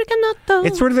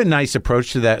 It's sort of a nice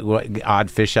approach to that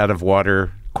odd fish out of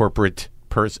water corporate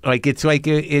person. Like, it's like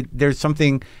there's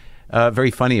something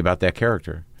very funny about that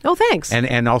character. Oh, thanks.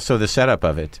 And also the setup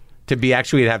of it. To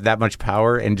have that much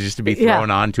power and just to be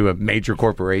thrown on to a major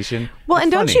corporation. Well,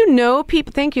 and don't you know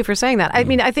people? Thank you for saying that. I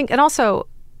mean, I think, and also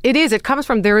it comes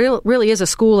from, there really is a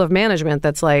school of management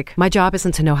that's like, my job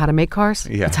isn't to know how to make cars.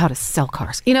 Yeah. It's how to sell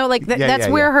cars. You know, like that's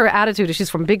where her attitude is. She's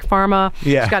from big pharma.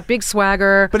 Yeah. She's got big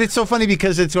swagger. But it's so funny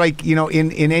because it's like, you know,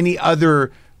 in any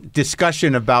other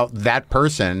discussion about that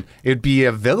person, it'd be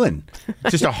a villain.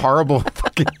 Just a horrible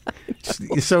fucking...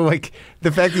 So, like,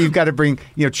 the fact that you've got to bring,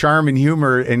 you know, charm and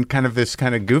humor and kind of this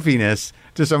kind of goofiness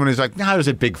to someone who's like, I was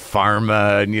a big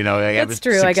pharma and, you know, I was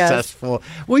successful. I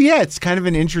guess. Well, yeah, it's kind of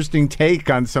an interesting take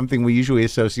on something we usually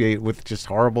associate with just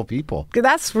horrible people.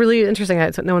 That's really interesting.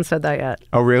 No one said that yet.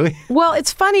 Oh, really? Well,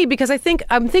 it's funny because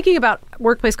I'm thinking about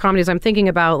workplace comedies. I'm thinking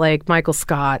about, like, Michael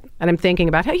Scott, and I'm thinking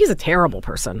about how he's a terrible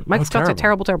person. Michael Scott's a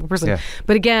terrible person. Yeah.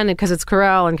 But again, because it's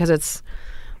Carell and because it's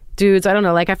dudes, I don't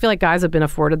know. Like, I feel like guys have been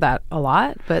afforded that a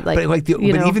lot, but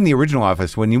even the original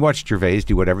Office, when you watch Gervais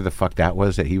do whatever the fuck that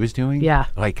was that he was doing,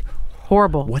 like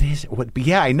horrible. What is it?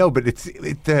 Yeah, I know, but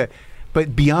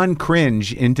but beyond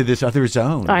cringe into this other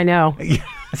zone. I know.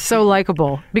 So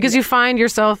likable because you find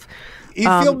yourself. You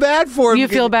feel bad for him. You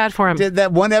feel bad for him.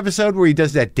 That one episode where he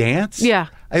does that dance. Yeah,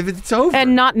 it's over,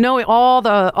 and not knowing all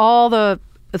the.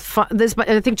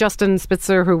 I think Justin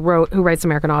Spitzer, who writes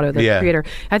American Auto, the creator,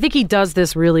 I think he does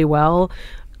this really well,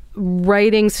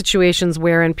 writing situations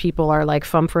wherein people are like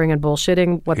fumfering and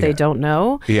bullshitting what they don't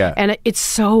know. Yeah, and it's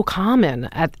so common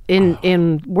in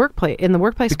the workplace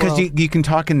because world. You can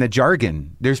talk in the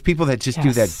jargon. There's people that just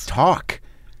do that talk.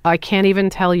 I can't even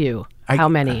tell you how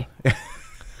many.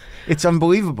 It's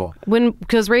unbelievable.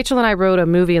 Because Rachel and I wrote a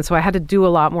movie, and so I had to do a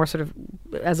lot more sort of,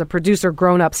 as a producer,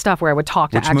 grown-up stuff where I would talk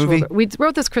to actual... Movie? We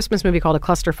wrote this Christmas movie called A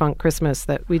Clusterfunk Christmas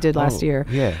that we did last year.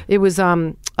 Yeah. It was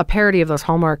a parody of those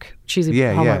cheesy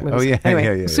Hallmark movies. Oh, yeah.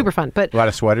 Anyway, super fun. But a lot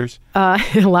of sweaters? A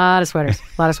lot of sweaters.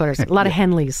 A lot of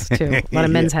Henleys, too. A lot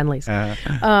of men's Henleys.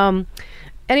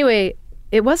 Anyway...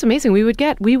 It was amazing. We would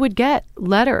get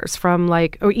letters from or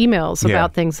emails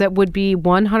about things that would be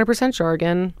 100%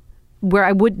 jargon, where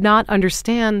I would not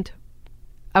understand.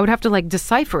 I would have to like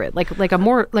decipher it, like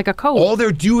a code. All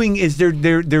they're doing is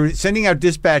they're sending out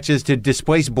dispatches to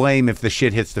displace blame if the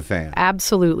shit hits the fan.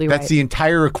 Absolutely right. That's the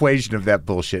entire equation of that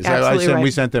bullshit. Absolutely right.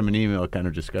 We sent them an email kind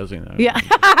of discussing that. Yeah,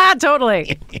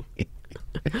 totally.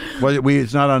 Well,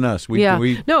 it's not on us. We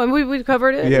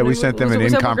covered it. Yeah, we sent them an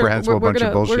incomprehensible bunch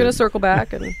of bullshit. We're going to circle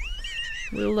back and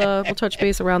we'll touch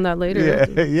base around that later.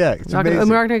 Yeah. It's amazing.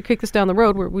 We're not going to kick this down the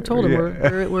road. We told them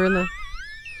we're in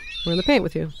the paint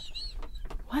with you.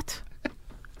 What?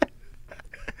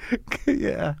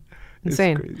 Yeah.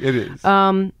 Insane. It is.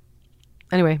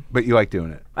 Anyway. But you like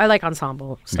doing it. I like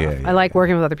ensemble stuff. I like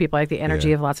working with other people. I like the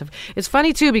energy of lots of... It's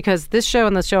funny, too, because this show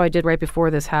and the show I did right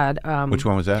before this had... Which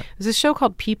one was that? There's this show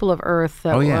called People of Earth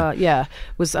that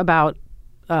was about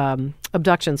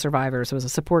abduction survivors. It was a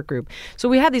support group. So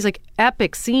we had these like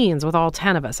epic scenes with all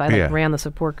 10 of us. I ran the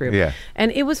support group. Yeah.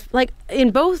 And it was like,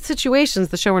 in both situations,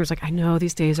 the showrunner's like, I know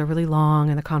these days are really long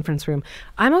in the conference room.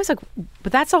 I'm always like,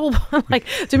 but that's a whole, like,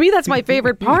 to me, that's my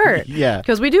favorite part.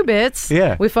 Because we do bits.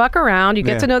 Yeah. We fuck around. You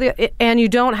get to know and you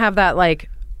don't have that like,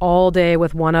 all day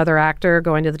with one other actor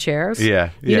going to the chairs.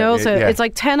 It's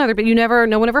like 10 other, but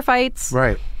no one ever fights.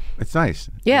 Right. It's nice.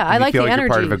 Yeah, I like the energy. You're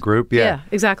part of a group. Yeah,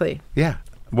 exactly. Yeah.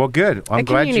 Well, good. I'm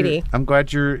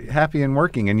glad you're happy and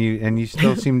working, and you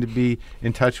still seem to be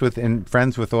in touch with and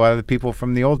friends with a lot of the people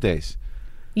from the old days.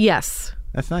 Yes.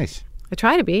 That's nice. I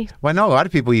try to be. Well, I know a lot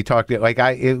of people you talk to. Like,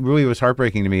 it really was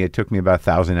heartbreaking to me. It took me about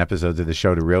 1,000 episodes of the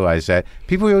show to realize that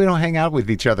people really don't hang out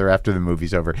with each other after the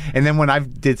movie's over. And then when I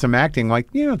did some acting, like,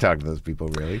 you don't talk to those people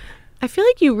really. I feel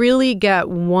like you really get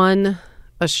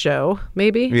a show,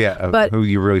 maybe. Yeah, but who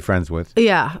you're really friends with.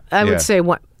 Yeah, I would say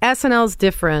SNL's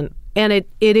different. And it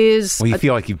is. Well, you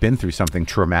feel like you've been through something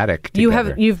traumatic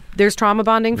together. There's trauma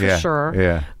bonding for sure.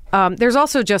 Yeah. There's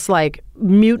also just like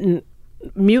mutant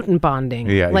bonding.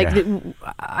 And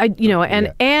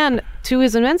to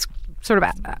his immense sort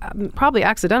of probably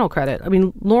accidental credit. I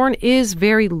mean, Lorne is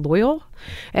very loyal,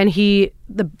 and he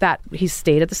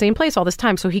stayed at the same place all this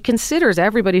time. So he considers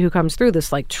everybody who comes through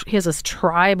this like he has this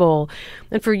tribal,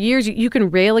 and for years you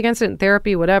can rail against it in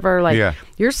therapy, whatever. Like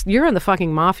you're in the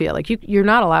fucking mafia. Like you're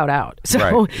not allowed out.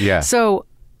 So So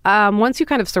once you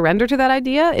kind of surrender to that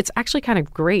idea, it's actually kind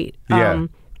of great.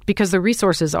 Because the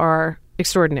resources are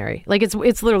extraordinary. Like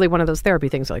it's literally one of those therapy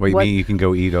things. Like, you mean you can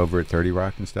go eat over at 30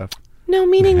 Rock and stuff? No,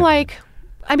 meaning like,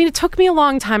 I mean, it took me a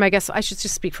long time. I guess I should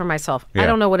just speak for myself. I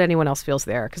don't know what anyone else feels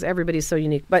there because everybody's so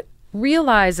unique. But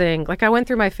realizing, like, I went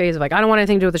through my phase of like, I don't want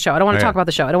anything to do with the show. I don't want to talk about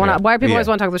the show. I don't want to. Why do people always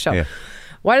want to talk about the show?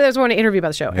 Why do they always want to interview about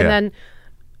the show? And then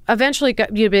eventually,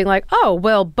 you being like, oh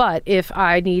well, but if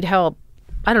I need help,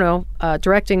 I don't know,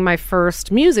 directing my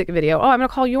first music video. Oh, I'm going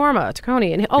to call Jorma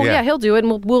Taccone, and he'll do it,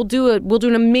 and we'll do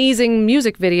an amazing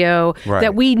music video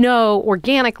that we know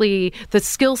organically. The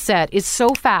skill set is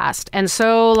so fast and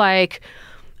so like,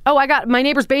 oh, I got My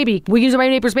Neighbor's Baby. We use My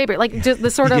Neighbor's Baby, like just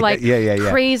the sort of like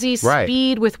crazy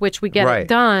speed with which we get it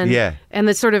done, and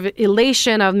the sort of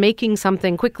elation of making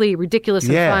something quickly, ridiculous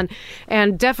and fun,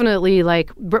 and definitely like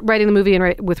writing the movie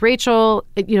with Rachel.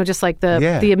 Just like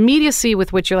the immediacy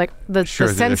with which you're like the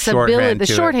sensibility, the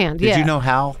shorthand. Did you know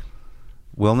Hal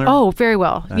Wilner? Oh, very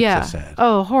well. That's so sad.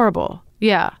 Oh, horrible.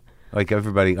 Yeah. Like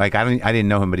everybody, like I didn't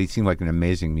know him, but he seemed like an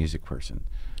amazing music person.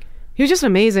 He was just an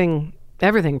amazing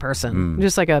everything person.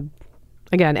 Just like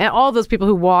and all those people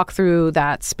who walk through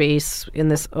that space in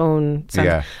this own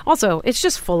sense. Also, it's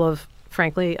just full of,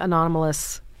 frankly,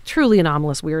 truly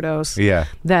anomalous weirdos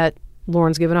that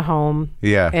Lorne's given a home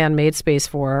and made space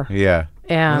for. Yeah.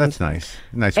 And that's nice.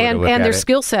 Nice way to look and at their it.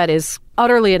 skill set is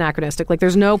utterly anachronistic. Like,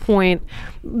 there's no point.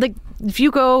 Like, if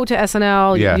you go to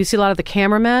SNL, you see a lot of the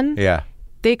cameramen. Yeah.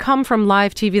 They come from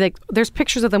live TV. Like, there's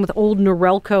pictures of them with old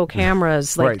Norelco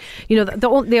cameras. Like,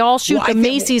 they all shoot the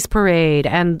Macy's parade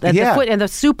and the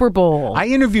Super Bowl. I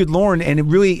interviewed Lorne, and it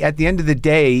really, at the end of the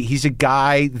day, he's a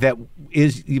guy that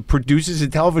he produces a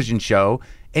television show,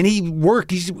 and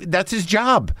that's his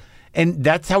job. And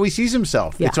that's how he sees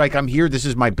himself. It's like, I'm here. This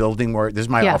is my building. This is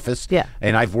my office. Yeah.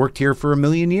 And I've worked here for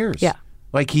 1,000,000 years. Yeah.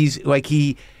 Like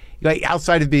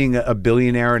outside of being a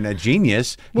billionaire and a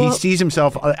genius, he sees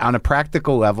himself on a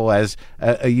practical level as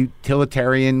a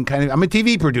utilitarian kind of. I'm a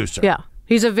TV producer. Yeah,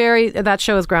 that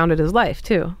show has grounded his life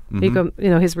too.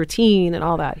 His routine and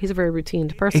all that. He's a very routine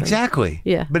person. Exactly.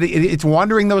 Yeah. But it's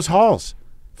wandering those halls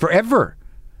forever.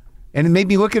 And it made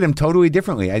me look at him totally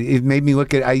differently. It made me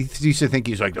look at. I used to think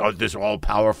he's like, oh, this all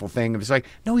powerful thing. And it's like,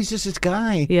 no, he's just this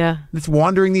guy. Yeah. That's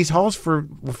wandering these halls for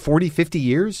 40, 50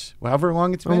 years, however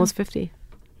long it's been. Almost 50.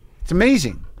 It's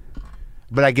amazing.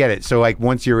 But I get it. So like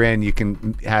once you're in, you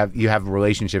have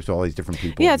relationships with all these different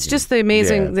people. Yeah, it's just the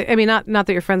amazing. I mean, not that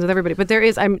you're friends with everybody, but there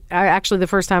is. I actually the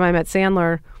first time I met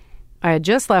Sandler, I had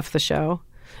just left the show,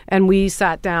 and we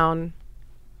sat down.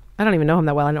 I don't even know him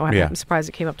that well. I'm surprised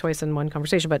it came up twice in one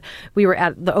conversation, but we were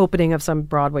at the opening of some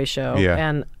Broadway show,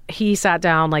 and he sat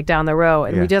down like down the row,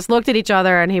 and we just looked at each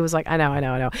other, and he was like, I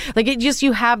know. Like it just,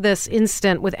 you have this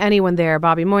instant with anyone there.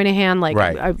 Bobby Moynihan, like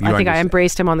I think I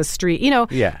embraced him on the street. You know,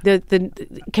 the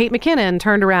Kate McKinnon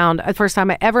turned around the first time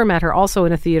I ever met her, also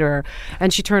in a theater,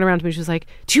 and she turned around to me. She was like,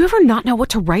 "Do you ever not know what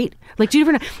to write? Like, do you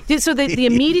ever know?" So the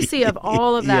immediacy of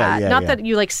all of that. Not that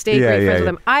you like stay great friends with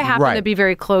them. I happen to be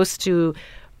very close to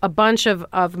a bunch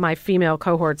of my female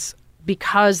cohorts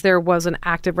because there was an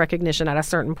active recognition at a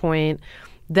certain point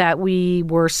that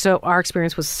our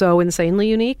experience was so insanely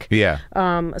unique. Yeah.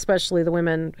 Especially the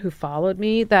women who followed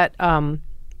me, that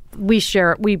we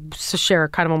share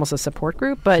kind of almost a support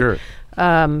group. But sure.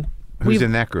 Who's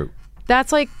in that group?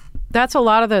 That's a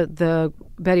lot of the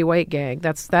Betty White gang.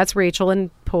 That's Rachel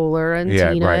and Poehler and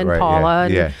Tina and Paula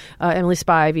and Emily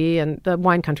Spivey and the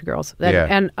Wine Country Girls.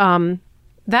 And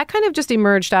that kind of just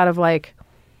emerged out of like,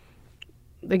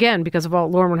 again, because of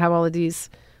Lauren would have all of these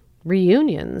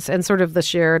reunions and sort of the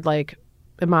shared like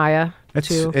Amaya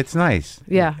too. It's nice.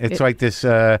 Yeah. It's like this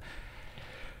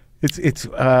it's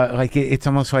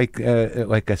almost like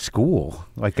a school.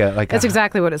 That's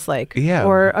exactly what it's like. Yeah.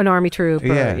 Or an army troop.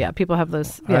 Or, people have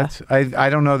those. Yeah. I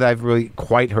don't know that I've really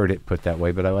quite heard it put that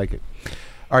way, but I like it.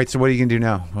 All right, so what are you gonna do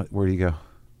now? Where do you go?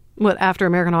 What, after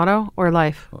American Auto or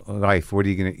Life? Life. What are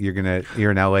you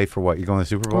you're in LA for what? You're going to the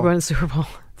Super Bowl? We're going to the Super Bowl.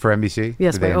 For NBC?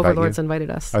 Yes, my overlords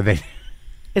invited us. Are they?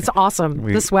 It's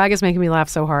awesome. The swag is making me laugh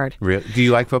so hard. Really? Do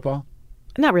you like football?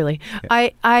 Not really. Yeah.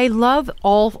 I love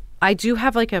I do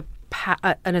have like an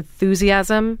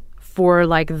enthusiasm for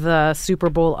like the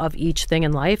Super Bowl of each thing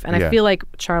in life. And I feel like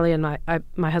Charlie and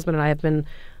my husband and I have been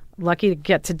lucky to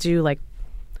get to do like,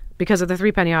 because of the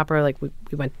Three Penny Opera, like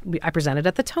I presented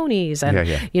at the Tonys, and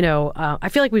I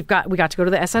feel like we got to go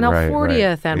to the SNL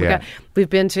 40th, and we've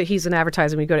been to. He's an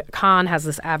advertising. We go to Cannes, has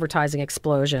this advertising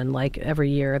explosion like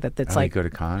every year that's like. You go to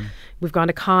Cannes. We've gone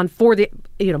to Cannes for the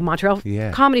Montreal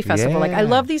Comedy Festival. Like I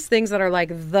love these things that are like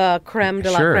the creme de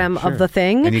la creme of the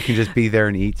thing, and you can just be there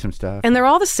and eat some stuff. And they're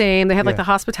all the same. They have like the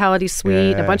hospitality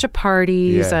suite, and a bunch of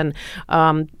parties, and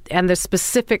the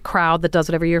specific crowd that does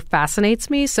it every year fascinates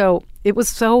me. So it was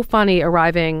so funny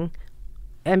arriving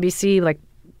NBC, like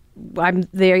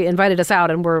they invited us out,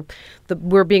 and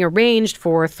we're being arranged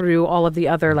for through all of the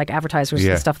other like advertisers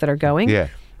and stuff that are going. Yeah.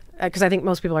 Because I think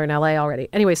most people are in LA already.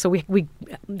 Anyway, so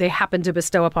they happened to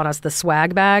bestow upon us the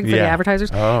swag bag for the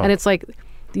advertisers, and it's like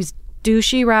these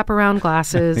douchey wraparound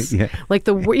glasses, like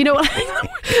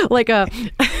like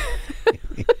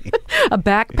a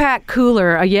backpack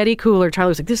cooler, a Yeti cooler. Charlie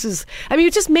was like, "This is." I mean,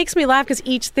 it just makes me laugh because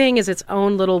each thing is its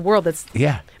own little world.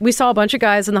 We saw a bunch of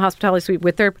guys in the hospitality suite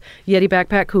with their Yeti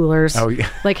backpack coolers,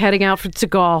 like heading out to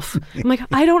golf. I'm like,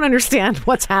 I don't understand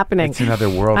what's happening. It's another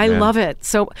world. I love it.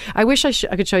 So I wish I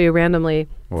could show you randomly.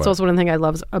 What? It's also one of the things I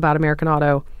love about American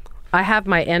Auto. I have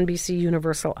my NBC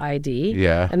Universal ID.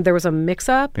 Yeah. And there was a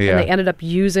mix-up, and they ended up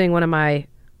using one of my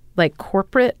like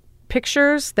corporate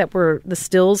pictures that were the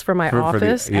stills from my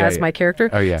office as my character.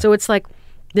 Oh, yeah. So it's like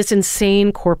this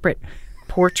insane corporate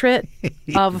portrait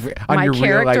of my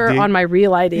character on my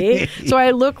real ID. So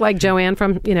I look like Joanne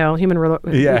from Human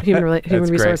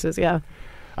Resources. Great. Yeah.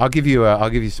 I'll give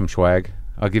you some swag.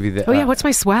 I'll give you the. Oh yeah, what's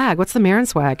my swag? What's the Marin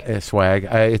swag? Swag.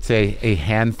 It's a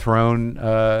hand thrown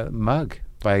mug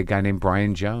by a guy named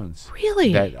Brian Jones.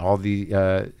 Really? That all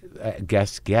the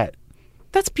guests get.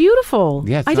 That's beautiful.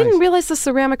 Yeah, I didn't realize the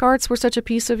ceramic arts were such a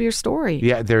piece of your story.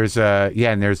 Yeah, there's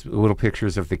and there's little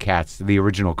pictures of the Cats, the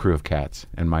original crew of Cats,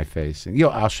 and my face. And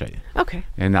I'll show you. Okay.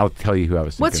 And I'll tell you who I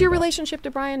was thinking What's your about. Relationship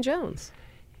to Brian Jones?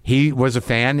 He was a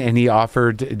fan, and he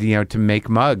offered to make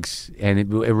mugs.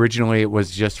 And originally it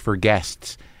was just for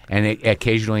guests, and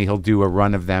occasionally he'll do a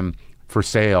run of them for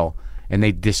sale, and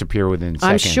they disappear within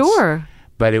seconds. I'm sure.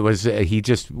 But it was he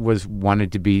just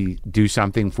wanted to do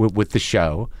something with the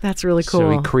show. That's really cool. So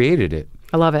he created it.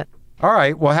 I love it. All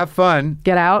right, well, have fun.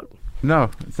 Get out. No,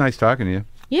 it's nice talking to you.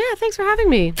 Yeah, thanks for having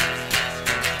me.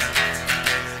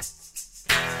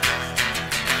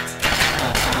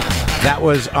 That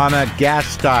was Anna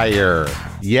Gasteyer.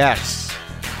 Yes.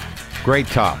 Great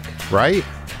talk, right?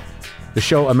 The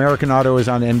show American Auto is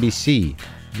on NBC.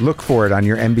 Look for it on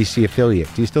your NBC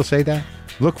affiliate. Do you still say that?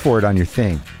 Look for it on your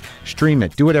thing. Stream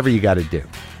it. Do whatever you got to do.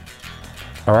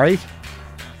 All right?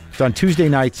 It's on Tuesday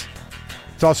nights.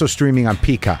 It's also streaming on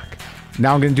Peacock.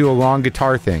 Now I'm going to do a long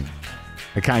guitar thing.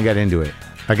 I kind of got into it.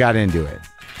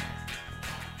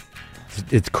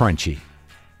 It's crunchy.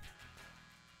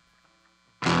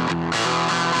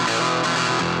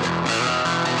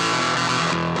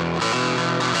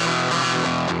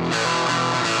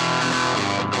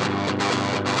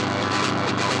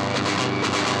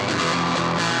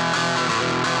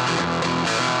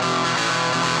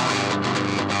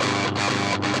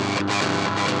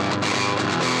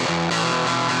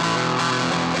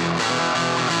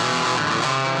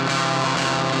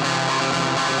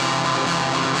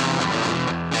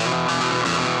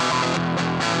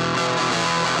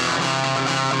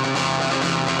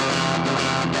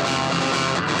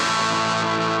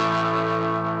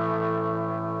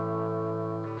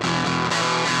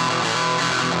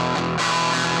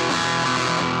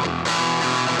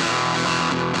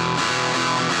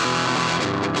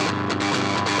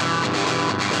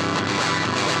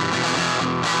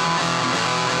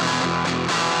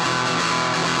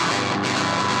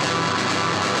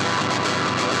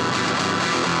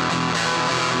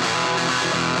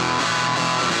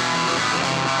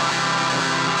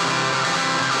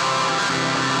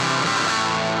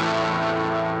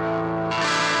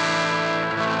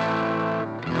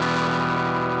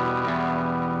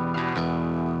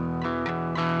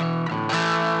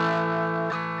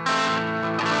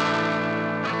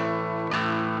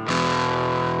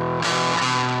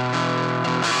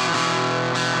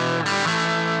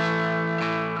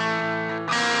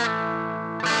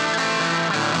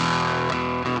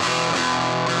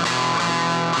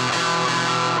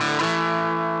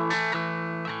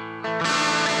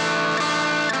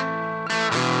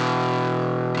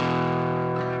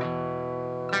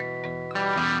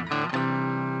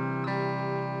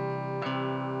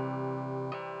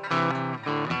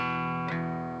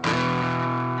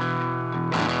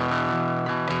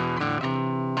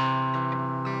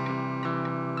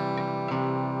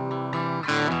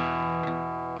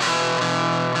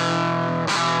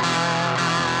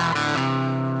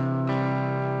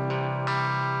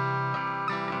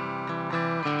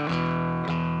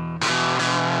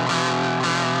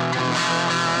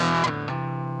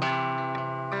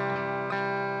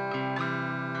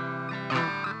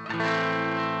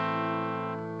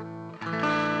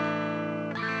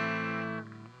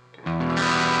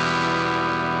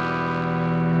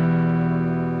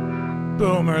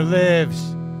 Boomer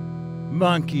lives.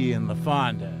 Monkey and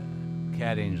LaFonda.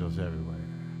 Cat angels everywhere.